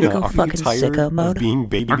ever want to go fucking sicko mode? Being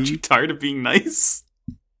baby? Aren't you tired of being nice?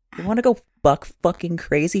 You want to go buck fucking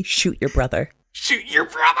crazy? Shoot your brother. Shoot your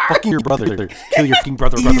brother. Fucking your brother. Kill your fucking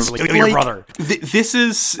brother. Kill your brother. This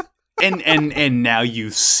is... And now you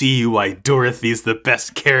see why Dorothy's the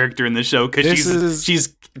best character in the show, because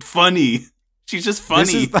she's funny. She's just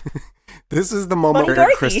funny. This is the moment where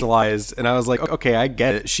it crystallized, and I was like, okay, I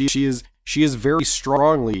get it. She is very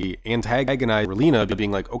strongly antagonized Relina,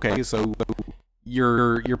 being like, okay, so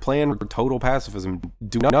your plan for total pacifism,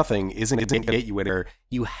 do nothing, isn't it to get you anywhere.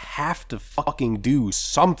 You have to fucking do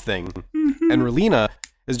something. And Relina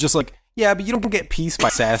is just like, yeah, but you don't get peace by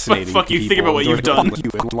assassinating fuck you, people. think about what you've done.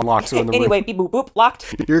 Locks her in the Anyway, room. beep boop boop,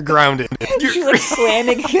 locked. You're grounded. She's like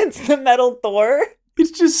slamming against the metal door.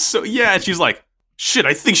 It's just so... Yeah, and she's like, shit,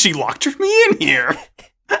 I think she locked me in here.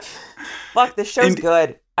 Fuck, this show's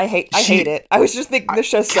good. I hate it. I was just thinking the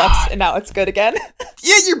show sucks, and now it's good again.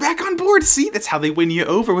 Yeah, you're back on board. See, that's how they win you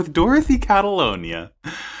over with Dorothy Catalonia.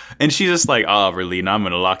 And she's just like, Relina, I'm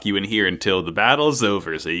going to lock you in here until the battle's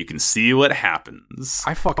over so you can see what happens.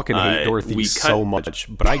 I fucking hate Dorothy so much,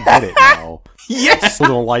 but I get it now. Yeah. I still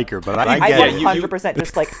don't like her, but I get it. I 100%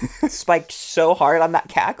 just like spiked so hard on that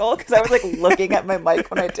cackle because I was like looking at my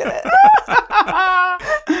mic when I did it.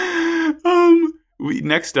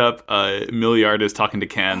 Next up, Milliard is talking to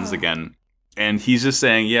Cans again. And he's just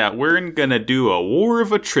saying, yeah, we're going to do a war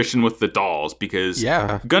of attrition with the dolls because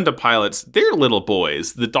Gundam pilots, they're little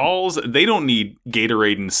boys. The dolls, they don't need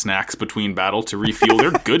Gatorade and snacks between battle to refuel.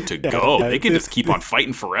 They're good to go. They can just keep on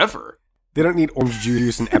fighting forever. They don't need orange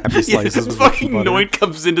juice and apple slices. With fucking Noid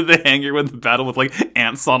comes into the hangar with the battle with like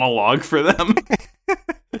ants on a log for them.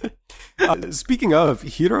 Speaking of,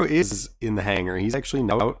 Hiro is in the hangar. He's actually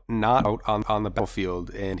not out on the battlefield,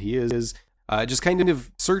 and he is just kind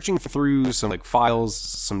of searching through some like files,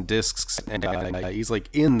 some discs, and he's like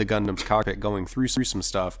in the Gundam's cockpit going through some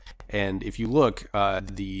stuff. And if you look,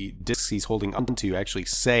 the discs he's holding onto actually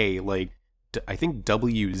say like I think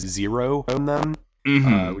W0 on them,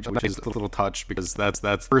 which is a little touch because that's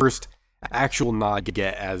the first actual nod you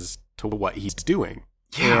get as to what he's doing.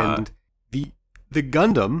 Yeah. And the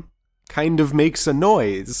Gundam kind of makes a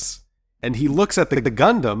noise, and he looks at the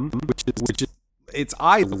Gundam, which is its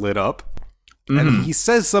eye lit up. And he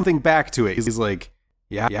says something back to it. He's like,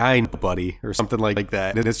 yeah, I know, buddy, or something like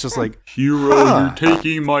that. And it's just like, Hiro, you're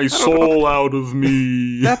taking my soul out of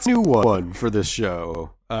me. That's a new one for this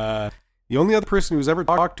show. The only other person who's ever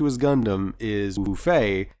talked to his Gundam is Wu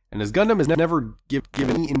Fei, and his Gundam has never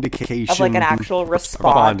given any indication of like an actual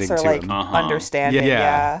response or like understanding.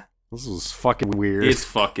 Yeah. This was fucking weird. It's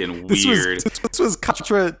fucking weird. This was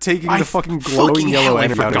Katra taking the fucking glowing yellow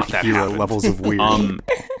energy out of Hiro levels of weird.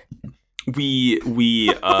 We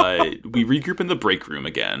regroup in the break room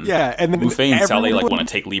again. Yeah, and then Wu Fei and Sally like want to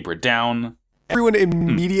take Libra down. Everyone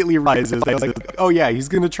immediately rises. They're like, oh yeah, he's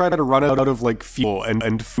gonna try to run out of like fuel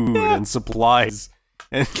and food and supplies.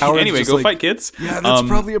 And anyway, go fight, kids. Yeah, that's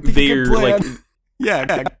probably a pretty good plan.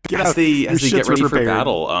 Get as they get ready for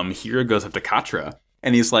battle, Hiro goes up to Katra.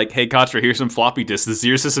 And he's like, hey, Katra, here's some floppy disks. The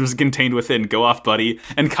Zero system is contained within. Go off, buddy.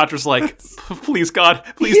 And Katra's like, please, God,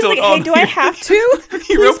 please he's don't. Like, hey, do I have to?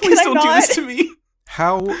 Hiro, please don't do this to me.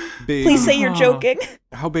 How big... Please say you're joking.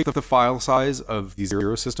 How big is the file size of the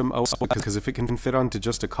Zero system? Oh, because if it can fit onto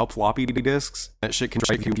just a couple floppy disks, that shit can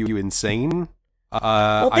drive you insane.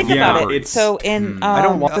 Well, think about it. So in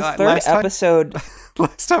the third episode...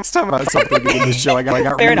 Last time about something in the show, I got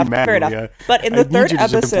fair really enough, mad. Fair enough. But in the third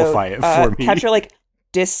episode, Katra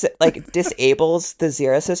like disables the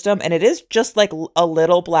Zero system, and it is just like a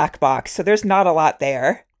little black box, so there's not a lot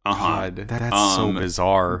there. God, that's so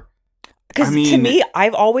bizarre. Because to me,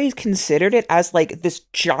 I've always considered it as like this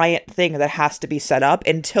giant thing that has to be set up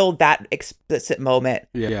until that explicit moment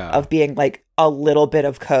of being like a little bit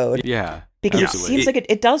of code. Yeah. Because it seems like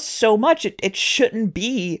it does so much, it shouldn't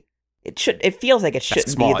be It feels like it shouldn't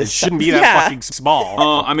That's small. be. It shouldn't be that fucking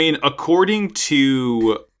small. I mean, according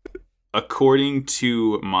to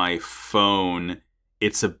my phone,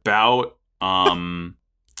 it's about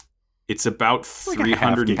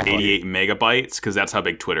 388 megabytes because that's how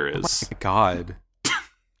big Twitter is. Oh my God.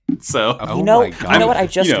 So You know what I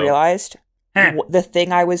just you know. realized? The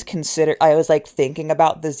thing I was like thinking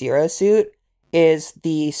about the Zero Suit is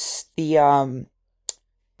the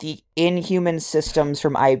Inhuman systems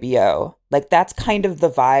from IBO. Like that's kind of the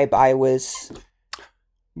vibe I was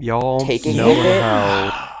Y'all taking know with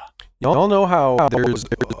it. Y'all know how there's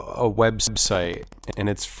a website and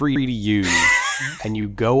it's free to use, and you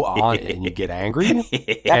go on it and you get angry. That's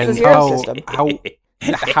the And Zero system.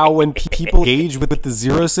 How when people engage with the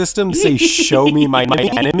Zero system, say, "Show me my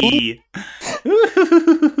enemy."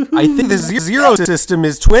 I think the Zero system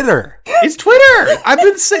is Twitter. It's Twitter. I've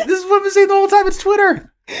been saying this is what I've been saying the whole time. It's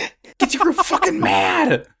Twitter. Gets you real fucking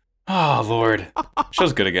mad. Oh Lord,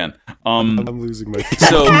 show's good again. I'm losing my.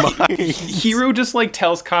 So Hiro just like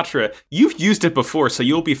tells Katra, "You've used it before, so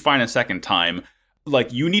you'll be fine a second time.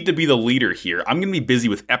 Like you need to be the leader here. I'm gonna be busy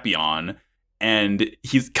with Epion." And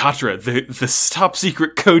he's Katra. The top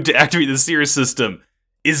secret code to activate the Zero system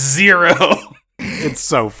is 0. It's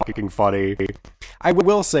so fucking funny. I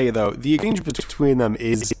will say though, the exchange between them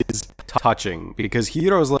is touching because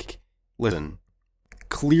Hiro's like, "Listen,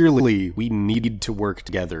 clearly we need to work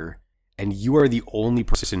together, and you are the only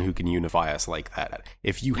person who can unify us like that.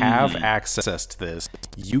 If you have access to this,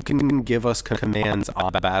 you can give us commands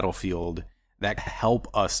on the battlefield that help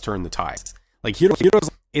us turn the tides." Like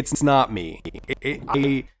Hiro's, it's not me.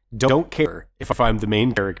 I don't care if I'm the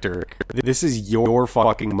main character. This is your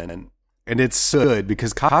fucking moment. And it's good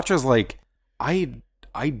because Katra's like, I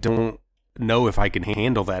don't know if I can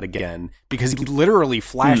handle that again, because he literally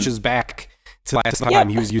flashes back to last time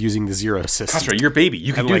he was using the Zero system. Katra, you're baby.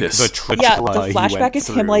 You can do this. The flashback is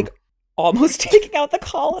him like almost taking out the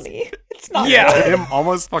colony. It's not him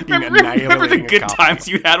almost fucking annihilating. Remember the good times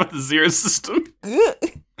you had with the Zero system?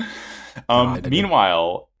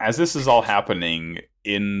 Meanwhile, as this is all happening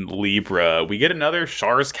in Libra, we get another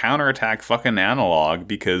Char's counterattack fucking analog,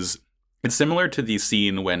 because it's similar to the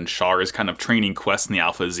scene when Char is kind of training Quest in the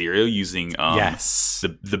Alpha Zero using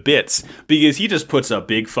the bits, because he just puts a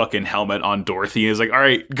big fucking helmet on Dorothy and is like, "All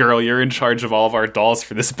right, girl, you're in charge of all of our dolls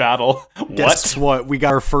for this battle." Guess what? We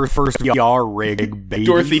got our first VR rig, baby.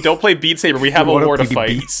 Dorothy, don't play Beat Saber. We have a war to fight.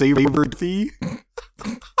 Beat Saber, Dorothy.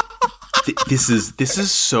 This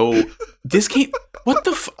is so. This came. What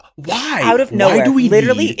the? Why? Out of nowhere. Why do we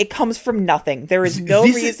literally, need... it comes from nothing. There is no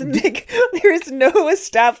reason. There is no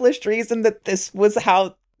established reason that this was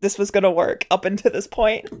how this was going to work up until this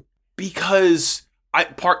point. Because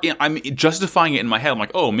I'm justifying it in my head. I'm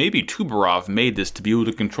like, oh, maybe Tubarov made this to be able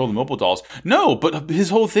to control the mobile dolls. No, but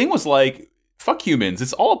his whole thing was like, fuck humans.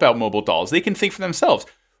 It's all about mobile dolls. They can think for themselves.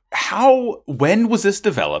 How? When was this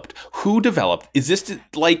developed? Who developed? Is this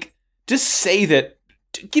like? Just say that.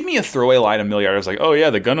 Give me a throwaway line of Milliardo's like, "Oh yeah,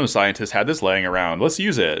 the Gundam scientist had this laying around. Let's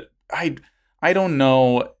use it." I don't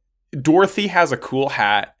know. Dorothy has a cool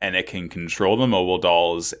hat and it can control the mobile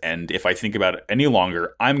dolls. And if I think about it any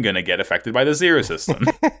longer, I'm gonna get affected by the Zero system.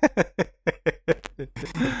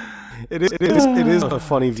 It is a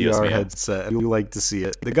funny VR headset. We like to see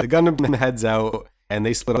it. The Gundam heads out and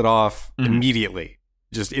they split it off immediately.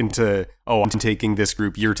 Just into, oh, I'm taking this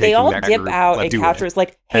group, you're taking that group. They all dip out, and Katra's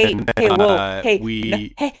like, hey,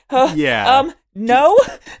 no.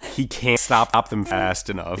 He can't stop them fast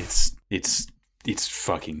enough. It's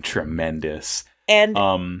fucking tremendous. And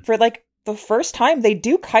for like the first time, they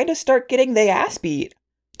do kind of start getting the ass beat.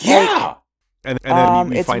 Yeah. And then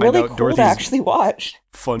we it's find really out cool Dorothy's to actually watch.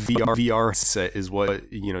 Fun VR set is what,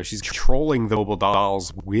 she's controlling the mobile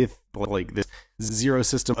dolls with like this Zero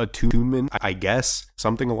system attunement, I guess,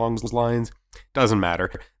 something along those lines. Doesn't matter.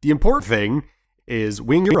 The important thing is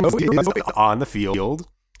Wing Hero is on the field.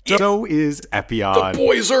 So is Epion. The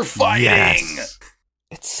boys are fighting. Yes.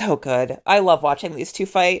 It's so good. I love watching these two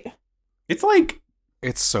fight. It's like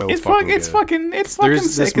it's fucking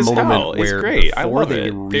There's sick this as moment hell. where it's great. I before love they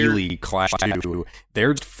it. really clash to,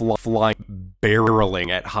 they're just flying, barreling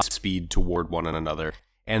at high speed toward one another,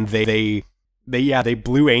 and they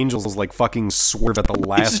Blue Angels like fucking swerve at the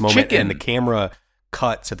last moment, chicken. and the camera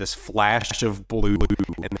cut to this flash of blue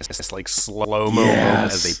and this like slow mo moment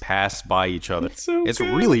as they pass by each other. It's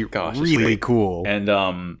really really cool. And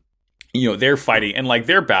they're fighting, and like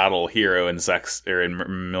their battle, Hero and Zex, or in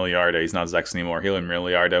Milliardo, he's not Zex anymore, Hero and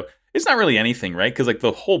Milliardo, it's not really anything, right? Because like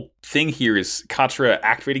the whole thing here is Katra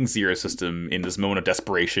activating Zero system in this moment of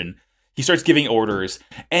desperation. he starts giving orders,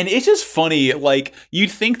 and it's just funny. Like,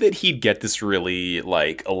 you'd think that he'd get this really,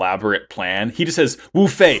 like, elaborate plan. He just says, Wu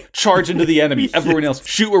Fei, charge into the enemy. Everyone else,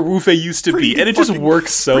 shoot where Wu Fei used to be. And it just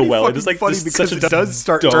works so well. It is, like, funny this because such it a does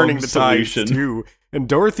start turning the tides, too. And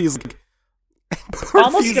Dorothy's like...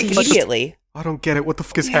 Almost Dorothy's immediately. I don't get it. What the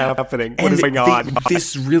fuck is happening? What is going on?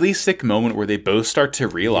 This really sick moment where they both start to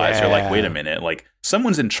realize, they're like, wait a minute, like,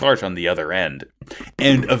 someone's in charge on the other end.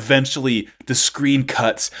 And eventually the screen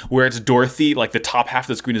cuts where it's Dorothy, like the top half of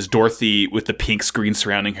the screen is Dorothy with the pink screen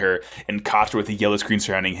surrounding her, and Katra with the yellow screen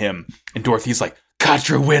surrounding him. And Dorothy's like,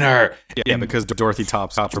 Katra winner! Yeah, because Dorothy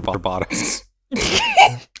tops Katra bottoms.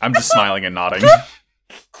 I'm just smiling and nodding.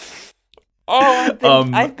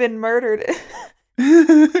 I've been murdered.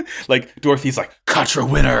 Like, Dorothy's like, Katra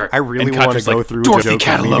winner! I really want to go through Dorothy the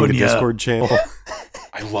Catalonia Discord channel.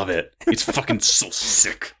 I love it. It's fucking so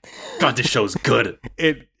sick. God, this show's good.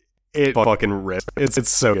 It fucking rips. It's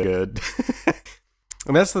so good.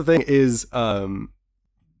 And that's the thing is,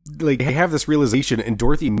 like, they have this realization, and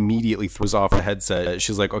Dorothy immediately throws off the headset.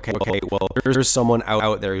 She's like, okay, well, there's someone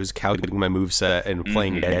out there who's calculating my moveset and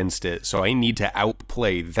playing against it, so I need to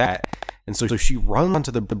outplay that. And so she runs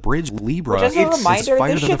onto the bridge Libra. Just a reminder,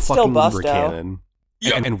 this shit's still Busto. Cannon.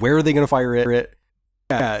 Yep. And where are they going to fire it?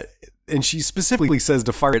 Yeah. And she specifically says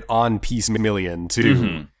to fire it on Peace Million, too.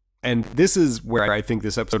 Mm-hmm. And this is where I think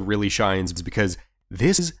this episode really shines, because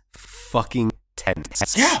this is fucking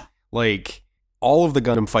tense. Yeah. Like, all of the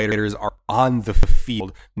Gundam fighters are on the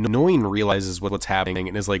field. Noin realizes what's happening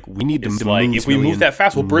and is like, we need to move like, if we move that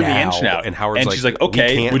fast, we'll burn the engine out. And Howard's she's like,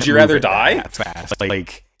 okay, would you rather die? That fast.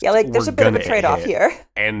 Like, yeah, like, there's a bit of a trade-off here.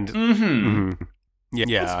 And,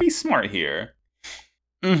 yeah. Let's be smart here.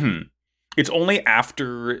 Mm-hmm. It's only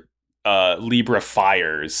after Libra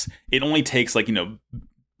fires, it only takes, like,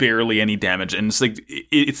 barely any damage, and it's like,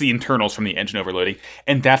 it's the internals from the engine overloading,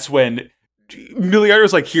 and that's when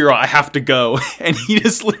Milliardo's like, Hiro, I have to go, and he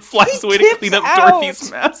just flies away to clean up Dorothy's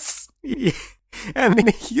mess. Yeah. And then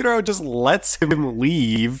Hiro just lets him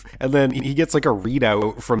leave, and then he gets like a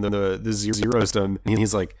readout from the Zero System, and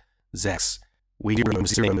he's like, Zex, we know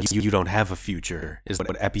you don't have a future. Is that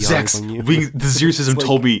what Epion Zex, on you? the Zero System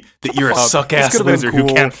told me that you're a suck-ass loser who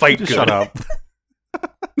can't fight good. Shut up.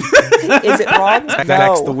 Is it wrong?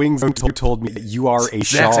 Zex, the wings told me that you are a Zex,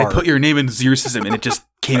 shard. I put your name in the Zero System, and it just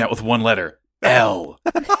came out with one letter. L.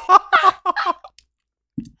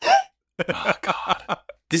 Oh, God.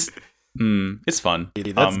 This... it's fun.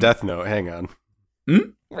 That's Death Note. Hang on.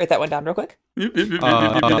 Write that one down real quick.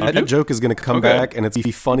 That joke is going to come back, and it's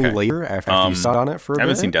be funny later after you sat on it for a bit. I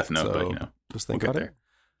haven't seen Death Note, but just think about it.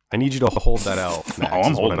 I need you to hold that out. Max,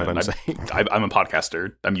 I'm holding it. I'm a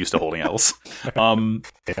podcaster. I'm used to holding L's.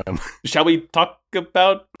 Shall we talk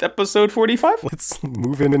about episode 45? Let's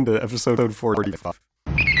move into episode 45.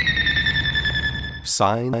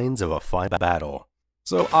 Signs of a final battle.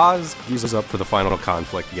 So Oz gears up for the final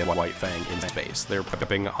conflict against White Fang in space. They're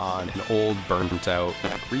prepping on an old, burnt-out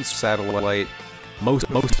Greece satellite. Most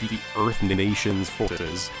of the Earth nation's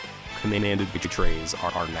forces, commanded by Trays,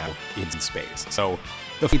 are now in space. So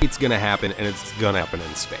the fight's gonna happen, and it's gonna happen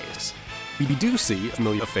in space. We do see a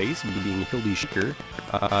familiar face, being Hildy Shaker,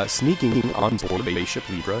 sneaking on board the spaceship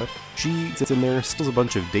Libra. She sits in there, steals a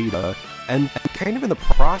bunch of data, and kind of in the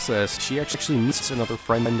process, she actually meets another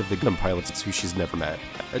friend of the Gundam pilots who she's never met.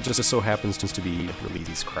 It just so happens to be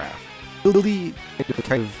Relee's craft. Hildy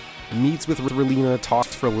kind of meets with Relina,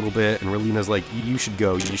 talks for a little bit, and Relina's like, you should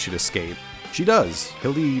go, you should escape. She does.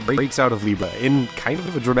 Hildy breaks out of Libra in kind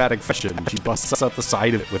of a dramatic fashion. She busts out the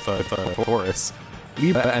side of it with a Taurus.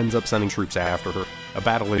 Libra ends up sending troops after her. A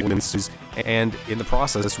battle ensues, and in the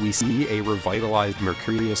process, we see a revitalized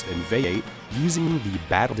Mercurius and Veiate using the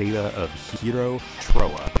battle data of Hero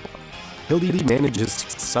Troa. Hildy manages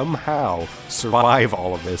to somehow survive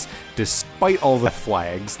all of this, despite all the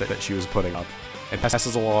flags that she was putting up, and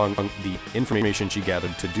passes along the information she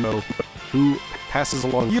gathered to Duo, who passes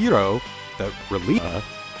along Hero that Relina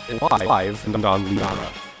live and on Liana.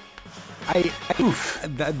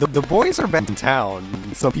 The boys are back in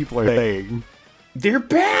town, some people are saying. They're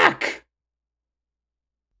back!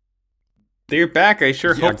 They're back. I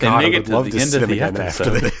sure hope they make it to the end of the episode.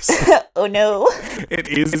 After this. Oh no. It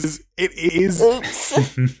is. Oops.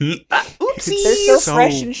 Oopsie. They're so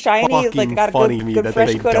fresh and shiny. Like, got a good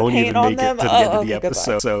fresh coat of paint on them. To the end of the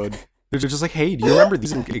episode. They're just like, hey, do you remember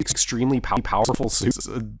these extremely powerful suits?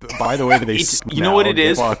 By the way, you know what it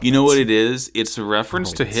is? You know what it is? It's a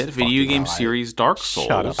reference to hit video game series Dark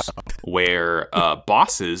Souls, where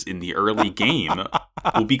bosses in the early game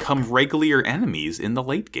will become regular enemies in the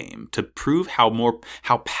late game to prove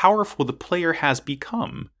how powerful the player has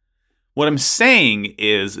become. What I'm saying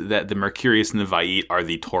is that the Mercurius and the Vaiit are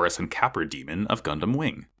the Taurus and Capra demon of Gundam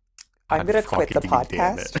Wing. I'm going to quit the fucking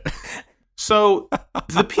damn podcast. it. So,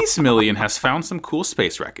 the Peace Million has found some cool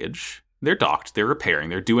space wreckage. They're docked, they're repairing,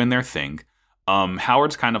 they're doing their thing.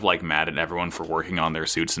 Howard's kind of like mad at everyone for working on their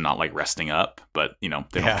suits and not like resting up, but they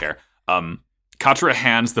don't care. Katra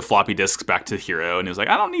hands the floppy disks back to Hiro, and he was like,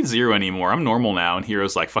 I don't need Zero anymore. I'm normal now. And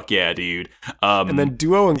Hiro's like, fuck yeah, dude. And then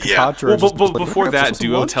Duo and Katra. Well, just but like, before "We're gonna that, have some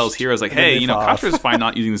Duo lunch?" tells Hero's like, And then hey, they fuck off. Katra's fine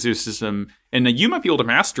not using the Zero system, and you might be able to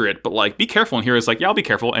master it, but like, be careful. And Hero's like, yeah, I'll be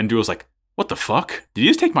careful. And Duo's like, what the fuck? Did you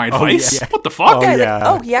just take my advice? yeah. What the fuck? Oh, Yeah,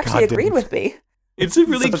 yeah. like, he actually God agreed damn. with me. It's a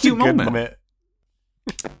really Such a cute good moment.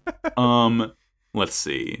 Let's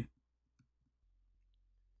see.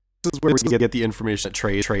 This is where we get the information that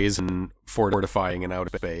Trey's in fortifying an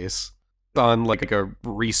outer base on like a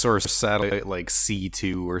resource satellite like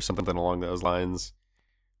C2 or something along those lines.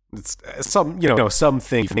 It's something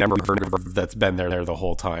you've never heard of that's been there the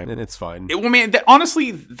whole time, and it's fine.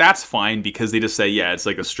 Honestly, that's fine because they just say, yeah, it's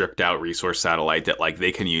like a stripped out resource satellite that like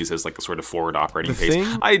they can use as like a sort of forward operating The base.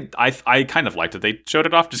 thing- I kind of liked that they showed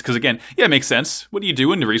it off just because, again, yeah, it makes sense. What do you do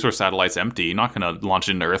when the resource satellite's empty? You're not going to launch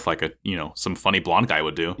it into Earth like some funny blonde guy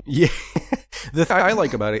would do. Yeah, the thing I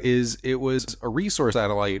like about it is it was a resource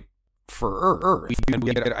satellite for Earth.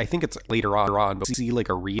 I think it's later on, but see like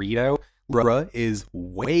a readout. Libra is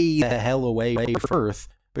way the hell away from Earth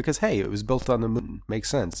because, hey, it was built on the moon. Makes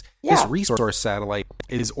sense. Yeah. This resource satellite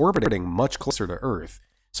is orbiting much closer to Earth.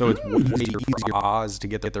 So it's way easier for Oz to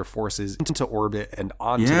get their forces into orbit and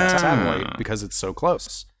onto that satellite because it's so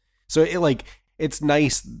close. So it's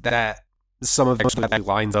nice that some of that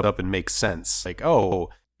lines up and makes sense. Like, oh,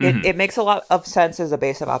 It makes a lot of sense as a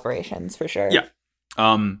base of operations, for sure. Yeah.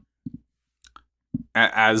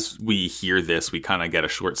 As we hear this, we kind of get a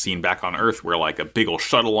short scene back on Earth where like a big old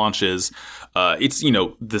shuttle launches. It's,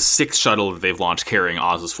 the sixth shuttle that they've launched carrying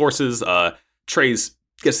Oz's forces. Trey's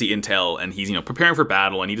gets the intel and he's, preparing for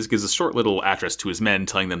battle, and he just gives a short little address to his men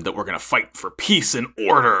telling them that we're going to fight for peace and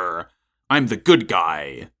order. I'm the good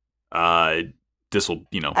guy. This will,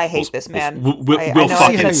 I hate this man. We'll I know I've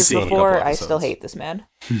fucking said this see. before. Couple I still episodes. hate this man.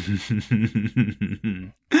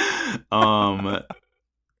 um,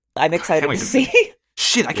 I'm excited wait to to- see.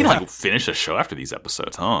 shit, I can finish a show after these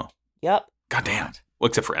episodes, huh? Yep. God damn it. Well,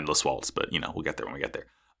 except for Endless Waltz, but we'll get there when we get there.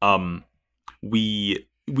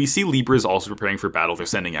 We see Libras also preparing for battle. They're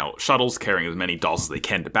sending out shuttles carrying as many dolls as they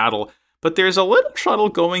can to battle. But there's a little shuttle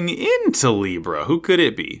going into Libra. Who could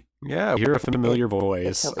it be? yeah, we hear a familiar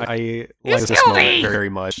voice. It's Hildy. I It's like this Hildy! moment very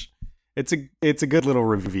much. It's a good little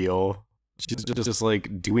reveal. She's just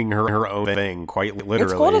like doing her own thing, quite literally.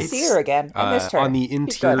 It's cool to see her again. I missed her. On the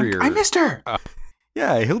She's good. interior. I missed her.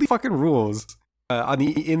 Yeah, Hildy fucking rules. On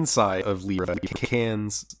the inside of Libra,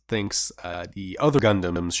 Cans thinks the other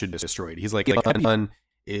Gundams should be destroyed. He's like, Gundam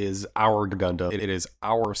is our Gundam. It is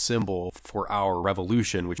our symbol for our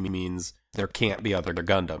revolution, which means there can't be other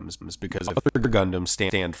Gundams. Because if other Gundams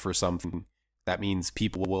stand for something, that means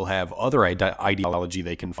people will have other ideology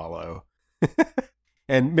they can follow.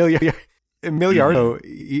 And Miliardo,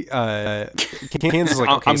 Cans is like,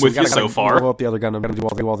 okay, I'm so we with you gotta so far. blow up the other Gundam,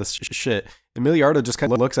 gotta do all this shit. And Miliardo just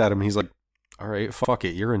kind of looks at him. He's like, all right, fuck it,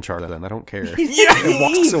 you're in charge then. I don't care. He walks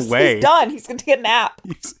leaves. away. He's done. He's gonna take a nap.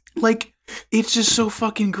 Like, it's just so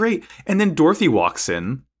fucking great. And then Dorothy walks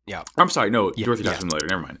in. Yeah. I'm sorry, no, Yeah, Dorothy yeah. talks to him later.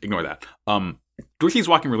 Never mind. Ignore that. Dorothy's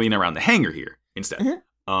walking Relina around the hangar here instead.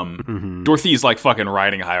 Mhm. Dorothy's like fucking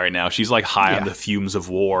riding high right now. She's like high on Yeah. the fumes of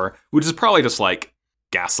war, which is probably just like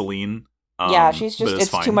gasoline. Yeah, she's but just, it's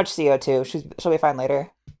fine. too much CO2. She'll be fine later.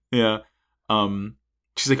 Yeah.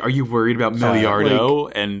 She's like, are you worried about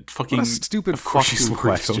Miliardo? And fucking What a stupid of course she's fucking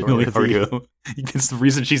worried question, about Miliardo. It's the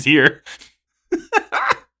reason she's here.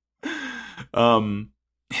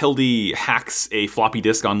 Hildy hacks a floppy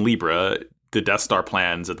disk on Libra, the Death Star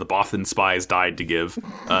plans that the Bothan spies died to give.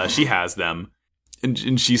 She has them.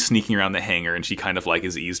 And she's sneaking around the hangar, and she kind of like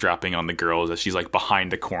is eavesdropping on the girls as she's like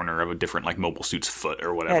behind a corner of a different like mobile suit's foot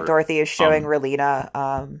or whatever. Yeah, Dorothy is showing Relina,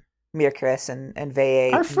 Mirkris, and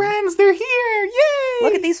Vay. Our friends, they're here! Yay!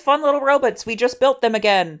 Look at these fun little robots. We just built them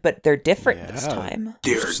again, but they're different this Yeah. time.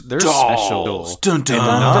 They're dolls. special. Dun, dun, And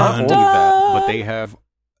Dun, not dun, only dun. that, but they have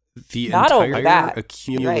the Not only entire that,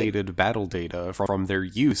 accumulated battle data from their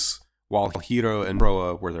use while Hiro and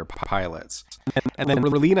Roa were their pilots. And then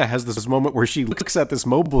Relina has this moment where she looks at this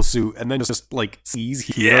mobile suit and then just like sees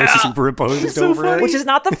Hiro Yeah. superimposed It's so over funny. it. Which is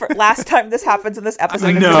not the last time this happens in this episode.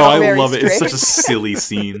 I It's know, been I very love it. It's such a strange. silly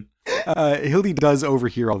scene. Hildy does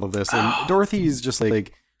overhear all of this, and Dorothy's just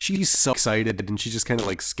like, she's so excited, and she just kind of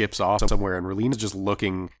like skips off somewhere, and Relina's just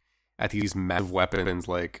looking at these massive weapons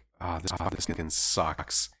like, this fucking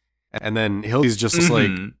sucks. And then Hildy's just like,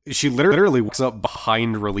 she literally walks up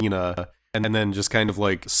behind Relina and then just kind of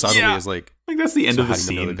like subtly is like that's the end so of the how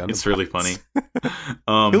do you know scene. the It's really funny.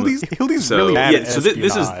 Hildy's so, really mad yeah, at so this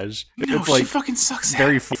is espionage. no, It's she like fucking sucks.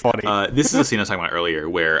 very funny. This is a scene I was talking about earlier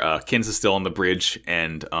where Kins is still on the bridge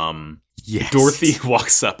and Yes. Dorothy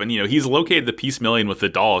walks up and he's located the Peace Million with the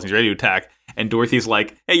dolls. He's ready to attack, and Dorothy's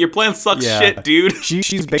like, "Hey, your plan sucks, shit, dude."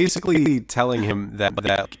 She's basically telling him that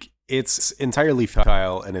it's entirely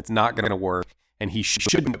futile and it's not going to work, and he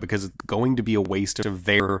shouldn't because it's going to be a waste of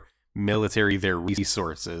their military, their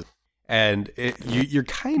resources. And you're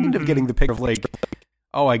kind of getting the picture of like,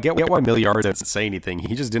 oh, I get why Milliard doesn't say anything.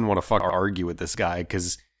 He just didn't want to fucking argue with this guy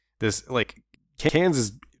because this like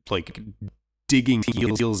Kansas like digging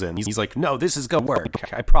heels in. He's like, no, this is gonna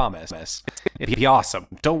work. I promise. It'd be awesome.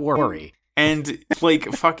 Don't worry. And like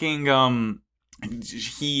fucking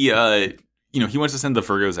he he wants to send the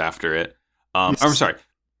Virgos after it. I'm sorry,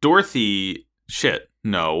 Dorothy. Shit,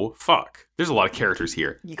 no, fuck. There's a lot of characters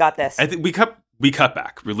here. You got this. I think we cut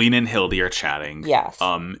back. Relina and Hildy are chatting. Yes.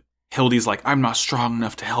 Hildy's like, I'm not strong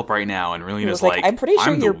enough to help right now, and Relina's like, I'm pretty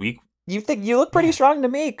sure you're weak. You think you look pretty strong to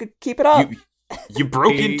me. Keep it up. You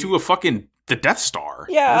broke into the Death Star.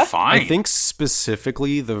 Yeah. You're fine. I think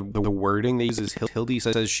specifically the wording they use is Hildy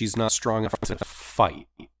says she's not strong enough to fight.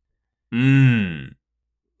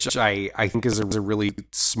 Which I think is a really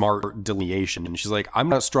smart delineation. And she's like, I'm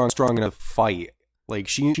not strong enough to fight. Like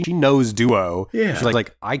she knows duo. Yeah. She's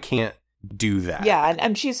like I can't do that. Yeah,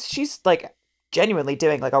 and she's like genuinely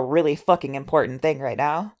doing like a really fucking important thing right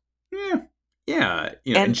now. Yeah.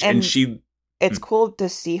 And she. It's cool to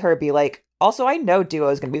see her be like, also, I know Duo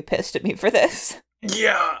is going to be pissed at me for this.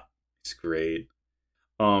 Yeah. It's great.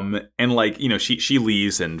 And like, she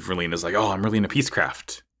leaves and Relina's like, oh, I'm really into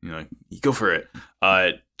Peacecraft. You go for it.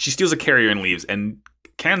 She steals a carrier and leaves, and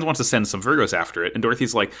Kans wants to send some Virgos after it, and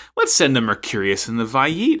Dorothy's like, let's send the Mercurius and the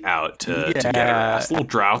Vaiit out to get her. A little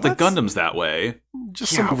draw out the Gundams that way.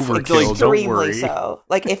 Just some overkill, extremely don't worry. so.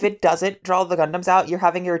 Like, if it doesn't draw the Gundams out, you're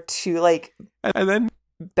having your two, like, and then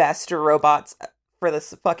best robots for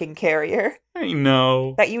this fucking carrier. I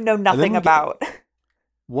know. That you know nothing about.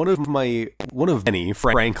 One of many,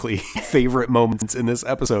 frankly, favorite moments in this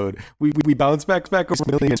episode. We bounce back over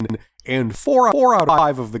Million, and four out of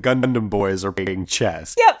 5 of the Gundam boys are playing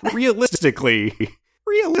chess. Yep. Realistically,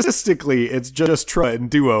 it's just Tra and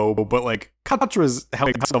Duo, but like Katra's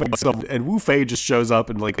helping somebody, and Wu Fei just shows up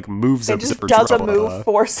and like moves and just does a move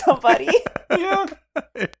for somebody. Yeah.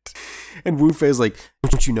 And Wu Fei's like,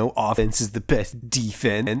 don't you know offense is the best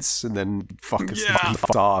defense? And then fucking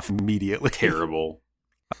fucks off immediately. Terrible.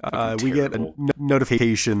 We get a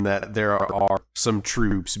notification that there are some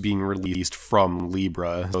troops being released from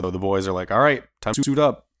Libra. So the boys are like, all right, time to suit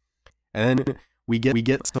up. And then we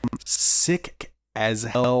get some sick as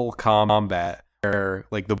hell combat where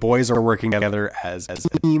like the boys are working together as a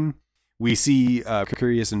team. We see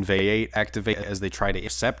Curious and Vaiit activate as they try to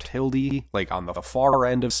intercept Hildy, like on the far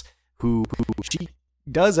end of who she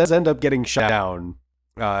does end up getting shot down.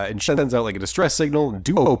 And she sends out like a distress signal, and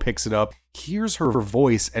Duo picks it up, hears her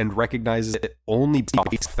voice, and recognizes it only by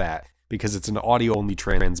that because it's an audio-only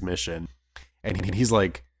transmission. And he's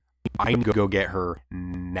like, I need to go get her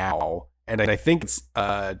now. And I think it's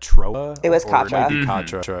Troa. It was Katra. It might be Mm-hmm.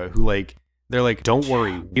 Katra, who like, they're like, don't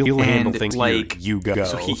worry, we'll handle things like, here. You go.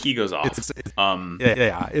 So he goes off. It's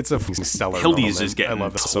a stellar Hildy's moment. is getting I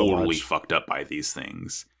love it totally so much. fucked up by these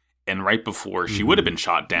things. And right before she would have been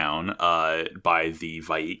shot down by the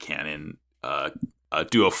Vaiit cannon,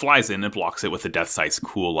 Duo flies in and blocks it with the Death Sight's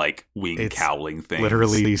cool, like, wing cowling thing.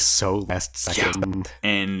 Literally so last second. Yeah.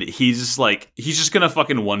 And he's just gonna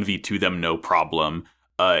fucking 1v2 them, no problem.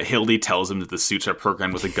 Hildy tells him that the suits are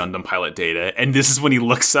programmed with the Gundam pilot data, and this is when he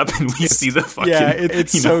looks up and we see the fucking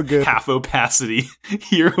it's so good. half opacity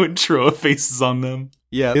Hero and Troa faces on them.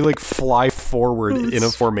 Yeah, they like fly forward in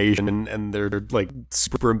a formation, and they're like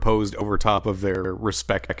superimposed over top of their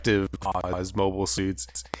respective mobile suits.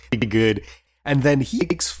 It's pretty good. And then he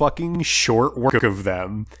makes fucking short work of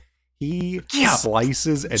them. He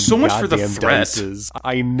slices and so much for the goddamn threat. dices.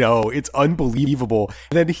 I know, it's unbelievable.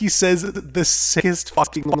 And then he says the sickest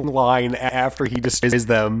fucking line after he destroys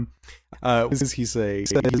them. What does he say?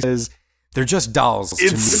 He says, they're just dolls.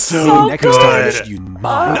 It's to me. so Next good. time, you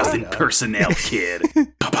mind. Nothing personnel, kid.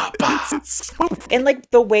 Ba, ba, ba. And like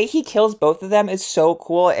the way he kills both of them is so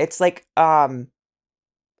cool. It's like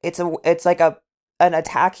it's like an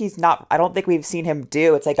attack I don't think we've seen him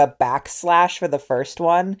do. It's like a backslash for the first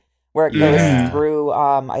one where it goes through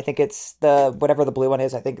I think it's the whatever the blue one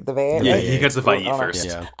is, I think the Vaiit. Yeah, right? he gets the Vaiit first.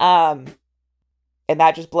 Yeah. and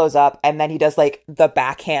that just blows up, and then he does like the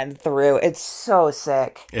backhand through. It's so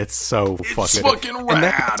sick. It's so fucking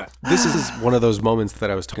rad. This is one of those moments that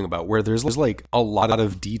I was talking about where there's like a lot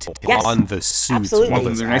of detail on the suits absolutely. while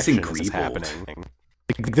this They're nice and action is greebled. happening.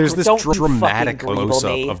 Like, there's this Don't you dramatic fucking greeble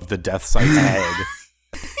close-up me. of the Death Sight's head.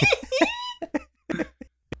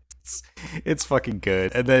 It's fucking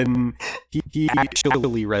good. And then he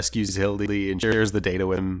actually rescues Hildy and shares the data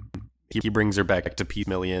with him. He brings her back to Peace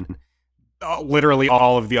Million. Literally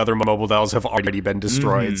all of the other mobile dolls have already been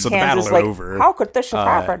destroyed, so the Hans battle is is like, over. how could this have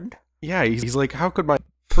happened? Yeah, he's like, how could my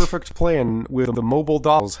perfect plan with the mobile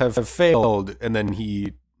dolls have failed? And then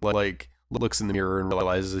he like looks in the mirror and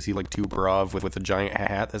realizes he like Tuborov with a giant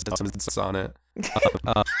hat that says on it.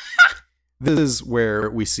 This is where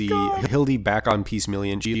we see Hildy back on Peace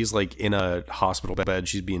Million. She's like in a hospital bed.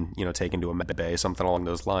 She's being, taken to a med bay, something along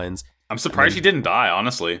those lines. I'm surprised she didn't die,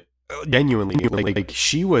 honestly. Genuinely, like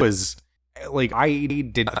she was, like, I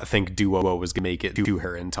did not think Duo was gonna make it to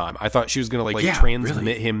her in time. I thought she was gonna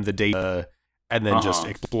transmit him the data and then just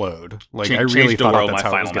explode. Like, I really thought that's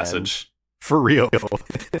how it was gonna end. For real.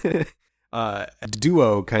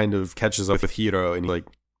 Duo kind of catches up with Hiro and he's like,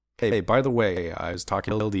 hey, by the way, I was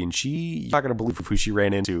talking to Hildy and you're not going to believe who she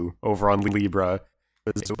ran into over on Libra.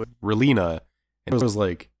 It was Relina. And it was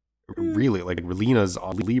like, really? Like, Relina's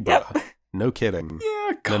on Libra? Yep. No kidding.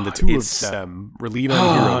 Yeah, God, and then the two of them, Relina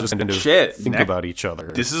and Hiro, just kind of think about each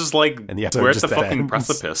other. This is like, we're at the fucking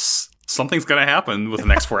precipice. Something's going to happen with the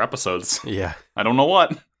next 4 episodes. Yeah. I don't know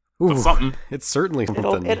what, but something. It's certainly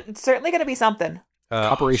something. It's certainly going to be something.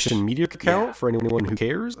 Operation Meteor Count, for anyone who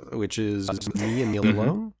cares, which is me and Neil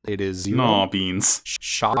alone. It is 0. Aw, beans.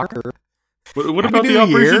 Shocker. What about the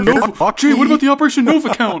Operation Nova? Jay, what about the Operation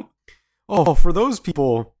Nova count? Oh, for those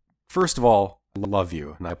people, first of all, I love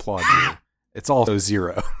you and I applaud you. It's also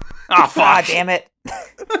 0. Ah, fuck. God damn it.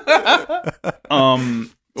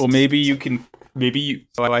 Well, maybe you can.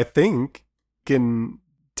 So I think can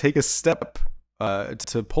take a step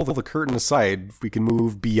to pull the curtain aside. We can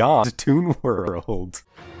move beyond Toon World.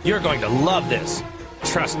 You're going to love this.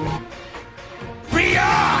 Trust me.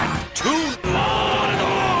 Beyond Toon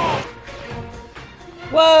World!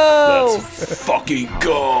 Whoa! Let's fucking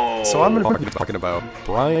go. So I'm going to be talking about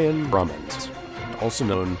Brian Drummond, also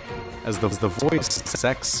known as the voice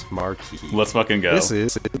Sex Marquis. Let's fucking go. This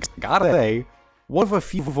is, gotta say, one of a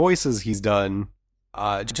few voices he's done,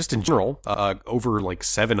 just in general, over like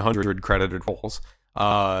 700 credited roles.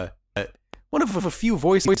 One of a few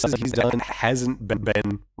voices he's done hasn't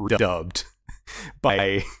been dubbed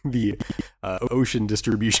by the Ocean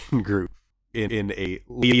Distribution Group in a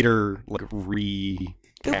later like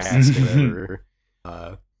recast.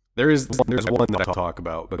 There's one that I'll talk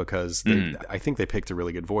about because I think they picked a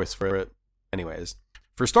really good voice for it. Anyways,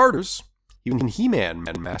 for starters, even He-Man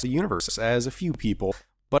Master Universe as a few people,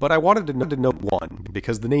 but I wanted to note one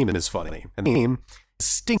because the name is funny, and the name is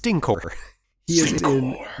Stinkor. He is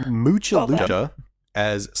in Mucha Lucha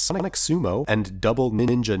as Sonic Sumo and Double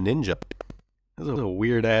Ninja. This is a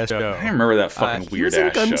weird ass show. I remember that fucking weird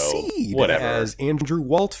ass show. Seed Whatever. As Andrew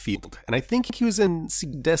Waltfield, and I think he was in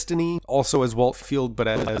Destiny also as Waltfield, but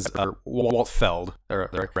as Waltfeld,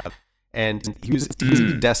 and he was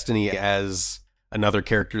in Destiny as another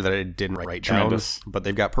character that I didn't write Tremendous. down. But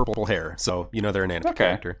they've got purple hair, so they're an anime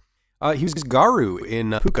character. He was Garu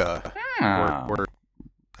in Pucca, or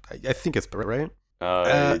I think it's right.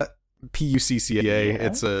 Pucca. Yeah.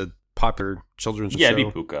 It's a popular children's show. Yeah, it'd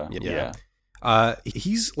be Pucca. Yeah.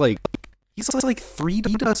 He's like 3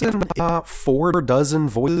 dozen, 4 dozen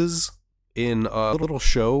voices in a little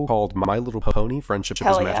show called My Little Pony: Friendship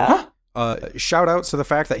is Magic. Shout outs to the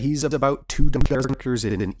fact that he's about 2 characters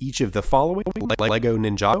in each of the following: Lego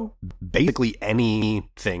Ninjago, basically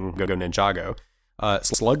anything Go Ninjago,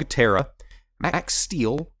 Slug Terra, Max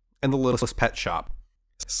Steel, and the Littlest Pet Shop.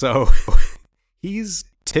 So he's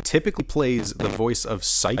typically plays the voice of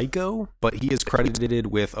Psycho, but he is credited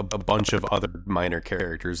with a bunch of other minor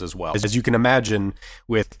characters as well. As you can imagine,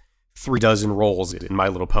 with 3 dozen roles in My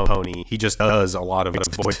Little Pony, he just does a lot of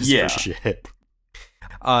voices for shit.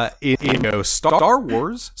 In Star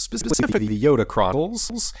Wars, specifically the Yoda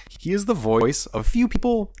Chronicles, he is the voice of a few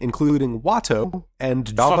people, including Watto and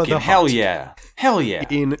Jabba Fucking the hell Hutt. yeah. Hell yeah.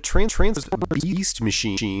 In Transformers Beast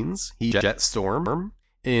Machines, he's Jetstorm.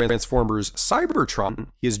 In Transformers Cybertron,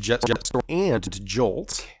 he is Jetstorm and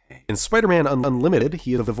Jolt. In Spider-Man Unlimited,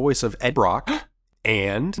 he is the voice of Ed Brock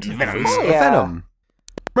and Venom.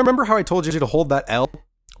 Remember how I told you to hold that L?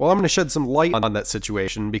 Well, I'm going to shed some light on that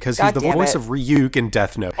situation because he's the voice of Ryuk in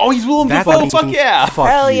Death Note. Oh, he's Willem Dafoe. Fuck yeah. Fuck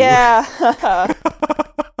Hell you. yeah.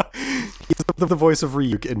 He's the voice of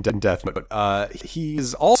Ryuk in Death Note.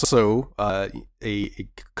 He's also a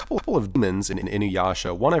couple of demons in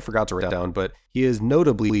Inuyasha. One I forgot to write down, but he is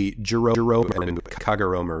notably Jiro and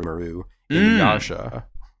Kagero in Inuyasha,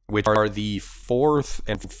 which are the 4th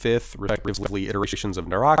and 5th, respectively, iterations of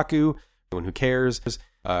Naraku. Anyone who cares.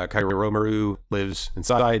 Kagero lives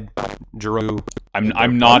inside Jiro.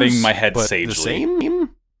 I'm nodding my head sagely. The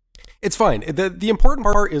same? It's fine. The important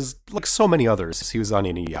part is, like so many others, he was on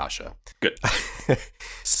Inuyasha. Good.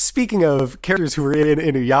 Speaking of characters who were in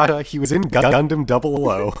Inuyasha, he was in Gundam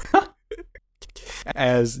 00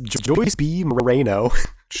 as Joyce B. Moreno,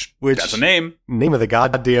 which that's a name of the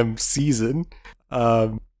goddamn season.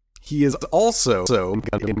 He is also in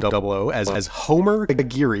Gundam 00 as Homer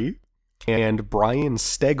Kagiri and Brian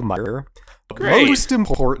Stegmaier. Great. Most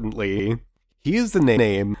importantly, he is the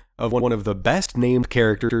name of one of the best named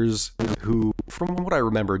characters who, from what I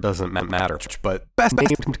remember, doesn't matter, but best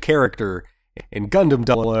named character in Gundam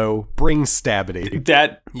 00, Bring Stabity.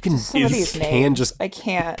 That you can Some of these names, I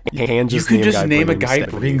can't. You can just name a guy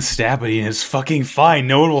Bring Stabity and it's fucking fine.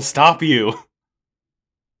 No one will stop you.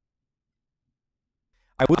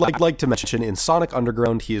 I would like to mention, in Sonic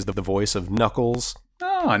Underground, he is the voice of Knuckles.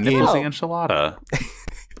 Oh, Knuckles the Enchilada.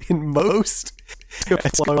 In most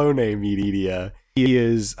Slone media, he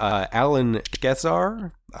is Alan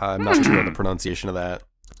Shezar. I'm not sure on the pronunciation of that.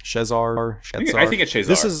 Shezar? I think it's Shezar.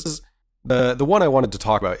 This is the one I wanted to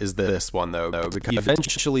talk about is this one, though, because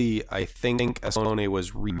eventually I think Slone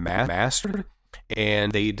was remastered,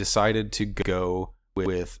 and they decided to go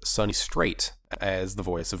with Sonny Strait as the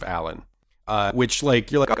voice of Alan. Which,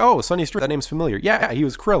 like, you're like, oh, Sonny Strait, that name's familiar. Yeah, he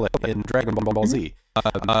was Krillin in Dragon Ball Z.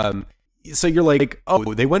 So you're like,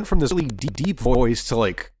 oh, they went from this really deep voice to,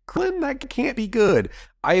 like, Krillin, that can't be good.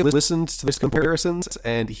 I listened to these comparisons,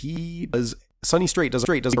 and Sonny Strait does a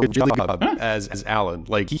good job as Alan.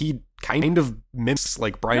 Like, he kind of mimics,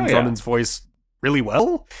 like, Brian Drummond's voice really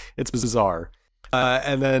well. It's bizarre.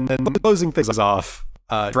 And then closing things off,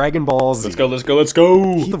 Dragon Ball Z. Let's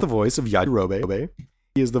go. He's the voice of Yajirobe.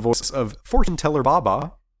 He is the voice of Fortune Teller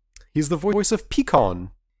Baba. He's the voice of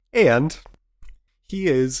Pecan. And he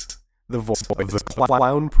is the voice of the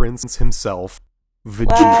Clown Prince himself,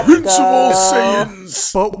 Vegeta. Prince of all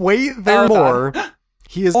Saiyans! But wait, there's more.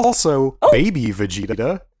 He is also Baby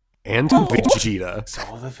Vegeta and Vegeta. So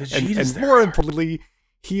all the Vegetas and more importantly,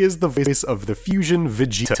 he is the voice of the Fusion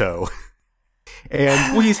Vegito.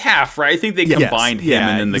 And well, he's half, right? I think they combined him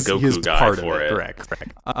and then the Goku guy for it. Correct.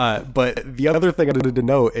 But the other thing I wanted to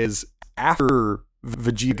know is, after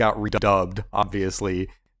Vegeta got redubbed, obviously,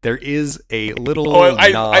 there is a little nod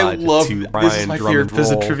I love to this. Brian This is my Drummond's favorite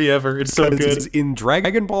Visit role. trivia ever. It's so good. In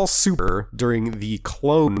Dragon Ball Super, during the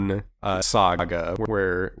Clone saga,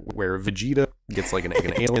 where Vegeta gets like an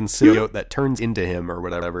alien symbiote that turns into him or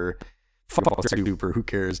whatever. Fuck Super, who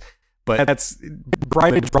cares? But that's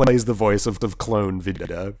Brian plays the voice of Clone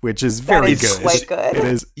Vegeta, which is very good. Quite good. It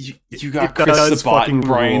is. You got Chris Sabat and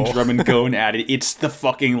Brian Drummond going at it. It's the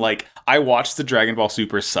fucking, like, I watched the Dragon Ball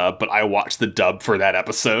Super sub, but I watched the dub for that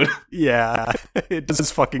episode. Yeah, it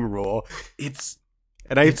does fucking rule. It's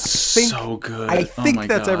think so good. I think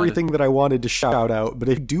that's everything that I wanted to shout out. But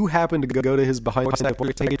if you do happen to go to his behind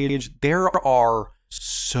the page, there are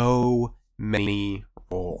so many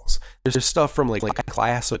roles. There's stuff from like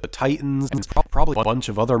Class of the Titans, and probably a bunch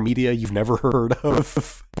of other media you've never heard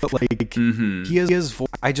of. But like he is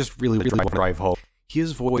I just really want to drive home. He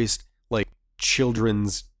has voiced like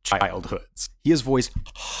children's childhoods. He has voiced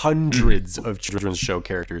hundreds of children's show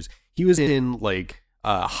characters. He was in like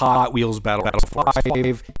Hot Wheels Battle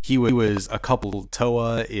 5. He was a couple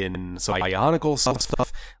Toa in some Bionicle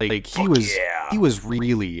stuff. Like he was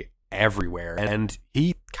really everywhere, and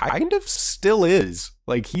he kind of still is.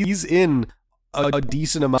 Like, he's in a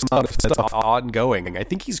decent amount of stuff ongoing. I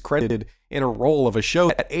think he's credited in a role of a show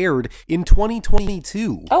that aired in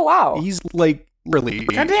 2022. Oh, wow. He's like really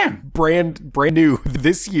goddamn brand new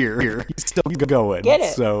this year. He's still going. Get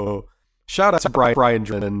it. So shout out to Brian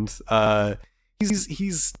Drummond.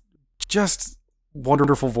 He's just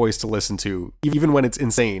wonderful voice to listen to, even when it's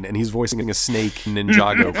insane, and he's voicing a snake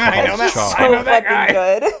Ninjago. I know that. So I know that fucking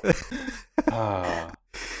guy. good.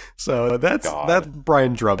 So that's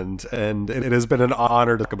Brian Drummond, and it has been an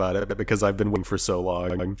honor to talk about it because I've been waiting for so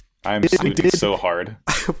long. I'm snooting so hard.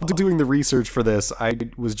 Doing the research for this, I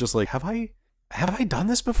was just like, have I done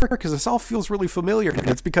this before? Because this all feels really familiar. And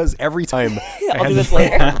it's because every time I'll do this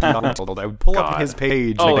later. I would pull up his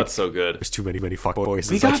page. Oh, and that's so good. There's too many fuck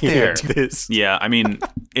voices. We got I can't do this. Yeah, I mean,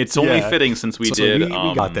 it's only fitting since we did. We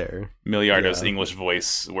got there. Miliardo's English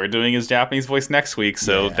voice. We're doing his Japanese voice next week,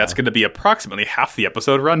 so that's going to be approximately half the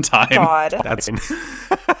episode runtime. God. That's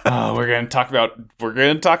We're gonna talk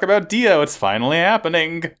about Dio. It's finally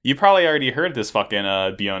happening. You probably already heard this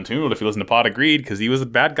fucking Beyond Tuned if you listen to Pod Agreed, because he was the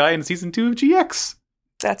bad guy in season 2 of GX.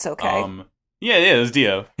 That's okay. Yeah, it was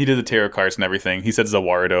Dio. He did the tarot cards and everything. He said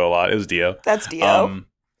Zawardo a lot. It was Dio. That's Dio.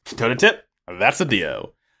 Toe to tip. That's a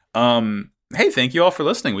Dio. Hey, thank you all for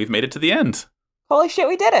listening. We've made it to the end. Holy shit,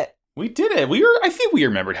 we did it. We did it. I think we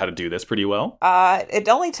remembered how to do this pretty well. It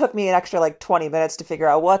only took me an extra 20 minutes to figure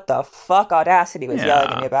out what the fuck Audacity was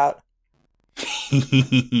yelling at me about.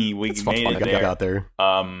 We It's made fun it to get there. out there.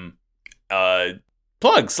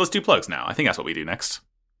 Plugs. Let's do plugs now. I think that's what we do next.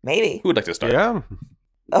 Maybe. Who would like to start? Yeah.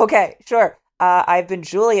 Okay, sure. I've been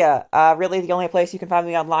Julia. Really, the only place you can find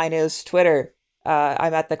me online is Twitter.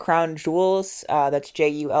 I'm at the Crown Jewels. That's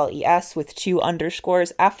JULES with 2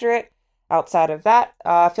 underscores after it. Outside of that,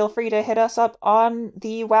 feel free to hit us up on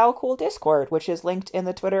the WoW Cool Discord, which is linked in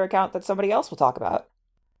the Twitter account that somebody else will talk about.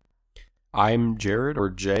 I'm Jared, or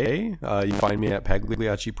Jay. You can find me at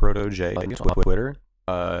PagliacciProtoJ on Twitter.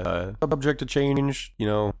 Subject to change,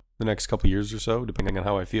 the next couple years or so, depending on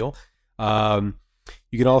how I feel.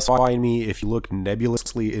 You can also find me if you look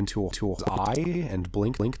nebulously into a eye and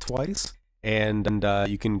blink twice. And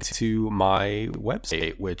you can go to my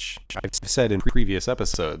website, which I've said in previous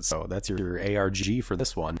episodes. So that's your ARG for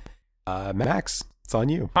this one. Max, it's on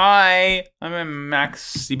you. Hi, I'm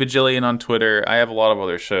Max Bajillion on Twitter. I have a lot of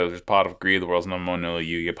other shows. There's Pod of Greed, the world's number one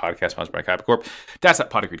Yu-Gi-Oh podcast sponsored by Kappa Corp. That's at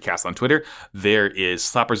Pod of Greed Cast on Twitter. There is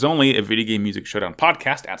Slappers Only, a video game music showdown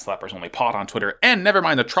podcast at Slappers Only Pod on Twitter. And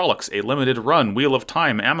Nevermind the Trollocs, a limited run Wheel of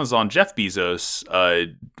Time, Amazon Jeff Bezos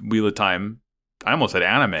Wheel of Time. I almost said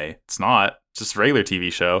anime. It's not. It's just a regular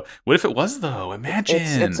TV show. What if it was, though? Imagine.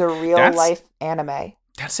 It's a real-life anime.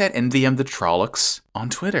 That's at NVM the Trollocs on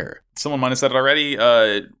Twitter. Someone might have said it already.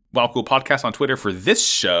 Wow Cool Podcast on Twitter for this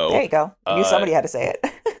show. There you go. I knew somebody had to say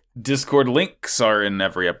it. Discord links are in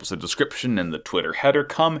every episode description and the Twitter header.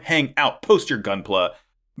 Come hang out. Post your gunpla.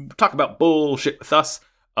 Talk about bullshit with us.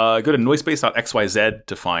 Go to noisepace.xyz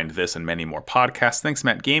to find this and many more podcasts. Thanks,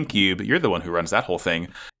 Matt GameCube. You're the one who runs that whole thing.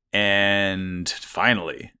 And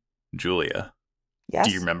finally, Julia. Yes.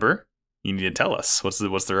 Do you remember? You need to tell us. What's the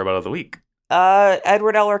robot of the week?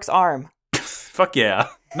 Edward Elric's arm. Fuck yeah.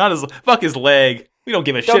 Fuck his leg. We don't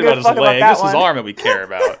give a shit give about a his fuck about leg. that It's his one. arm that we care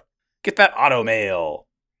about. Get that auto mail.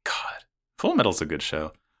 God. Full Metal's a good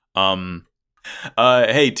show.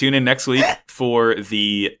 Hey, tune in next week for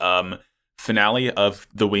the finale of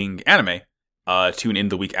the Wing anime. Tune in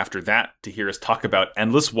the week after that to hear us talk about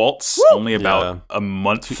Endless Waltz, only about a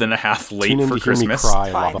month and a half late for Christmas. Cry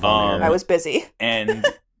Fine. live on air. I was busy. And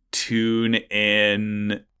tune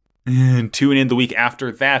in the week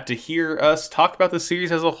after that to hear us talk about the series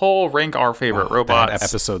as a whole, rank our favorite robots, that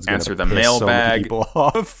episode's gonna answer the piss so many mailbag. people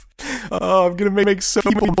off. Oh, I'm gonna make so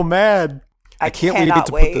many people mad. I can't wait to cannot get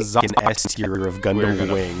to wait. put the Zion S tier of We're Gundam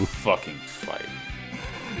gonna Wing. fucking fight.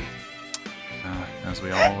 As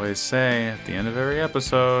we always say at the end of every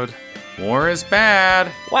episode, war is bad.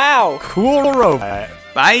 Wow. Cool robot.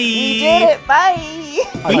 Bye. We did it. Bye.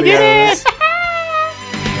 We did it.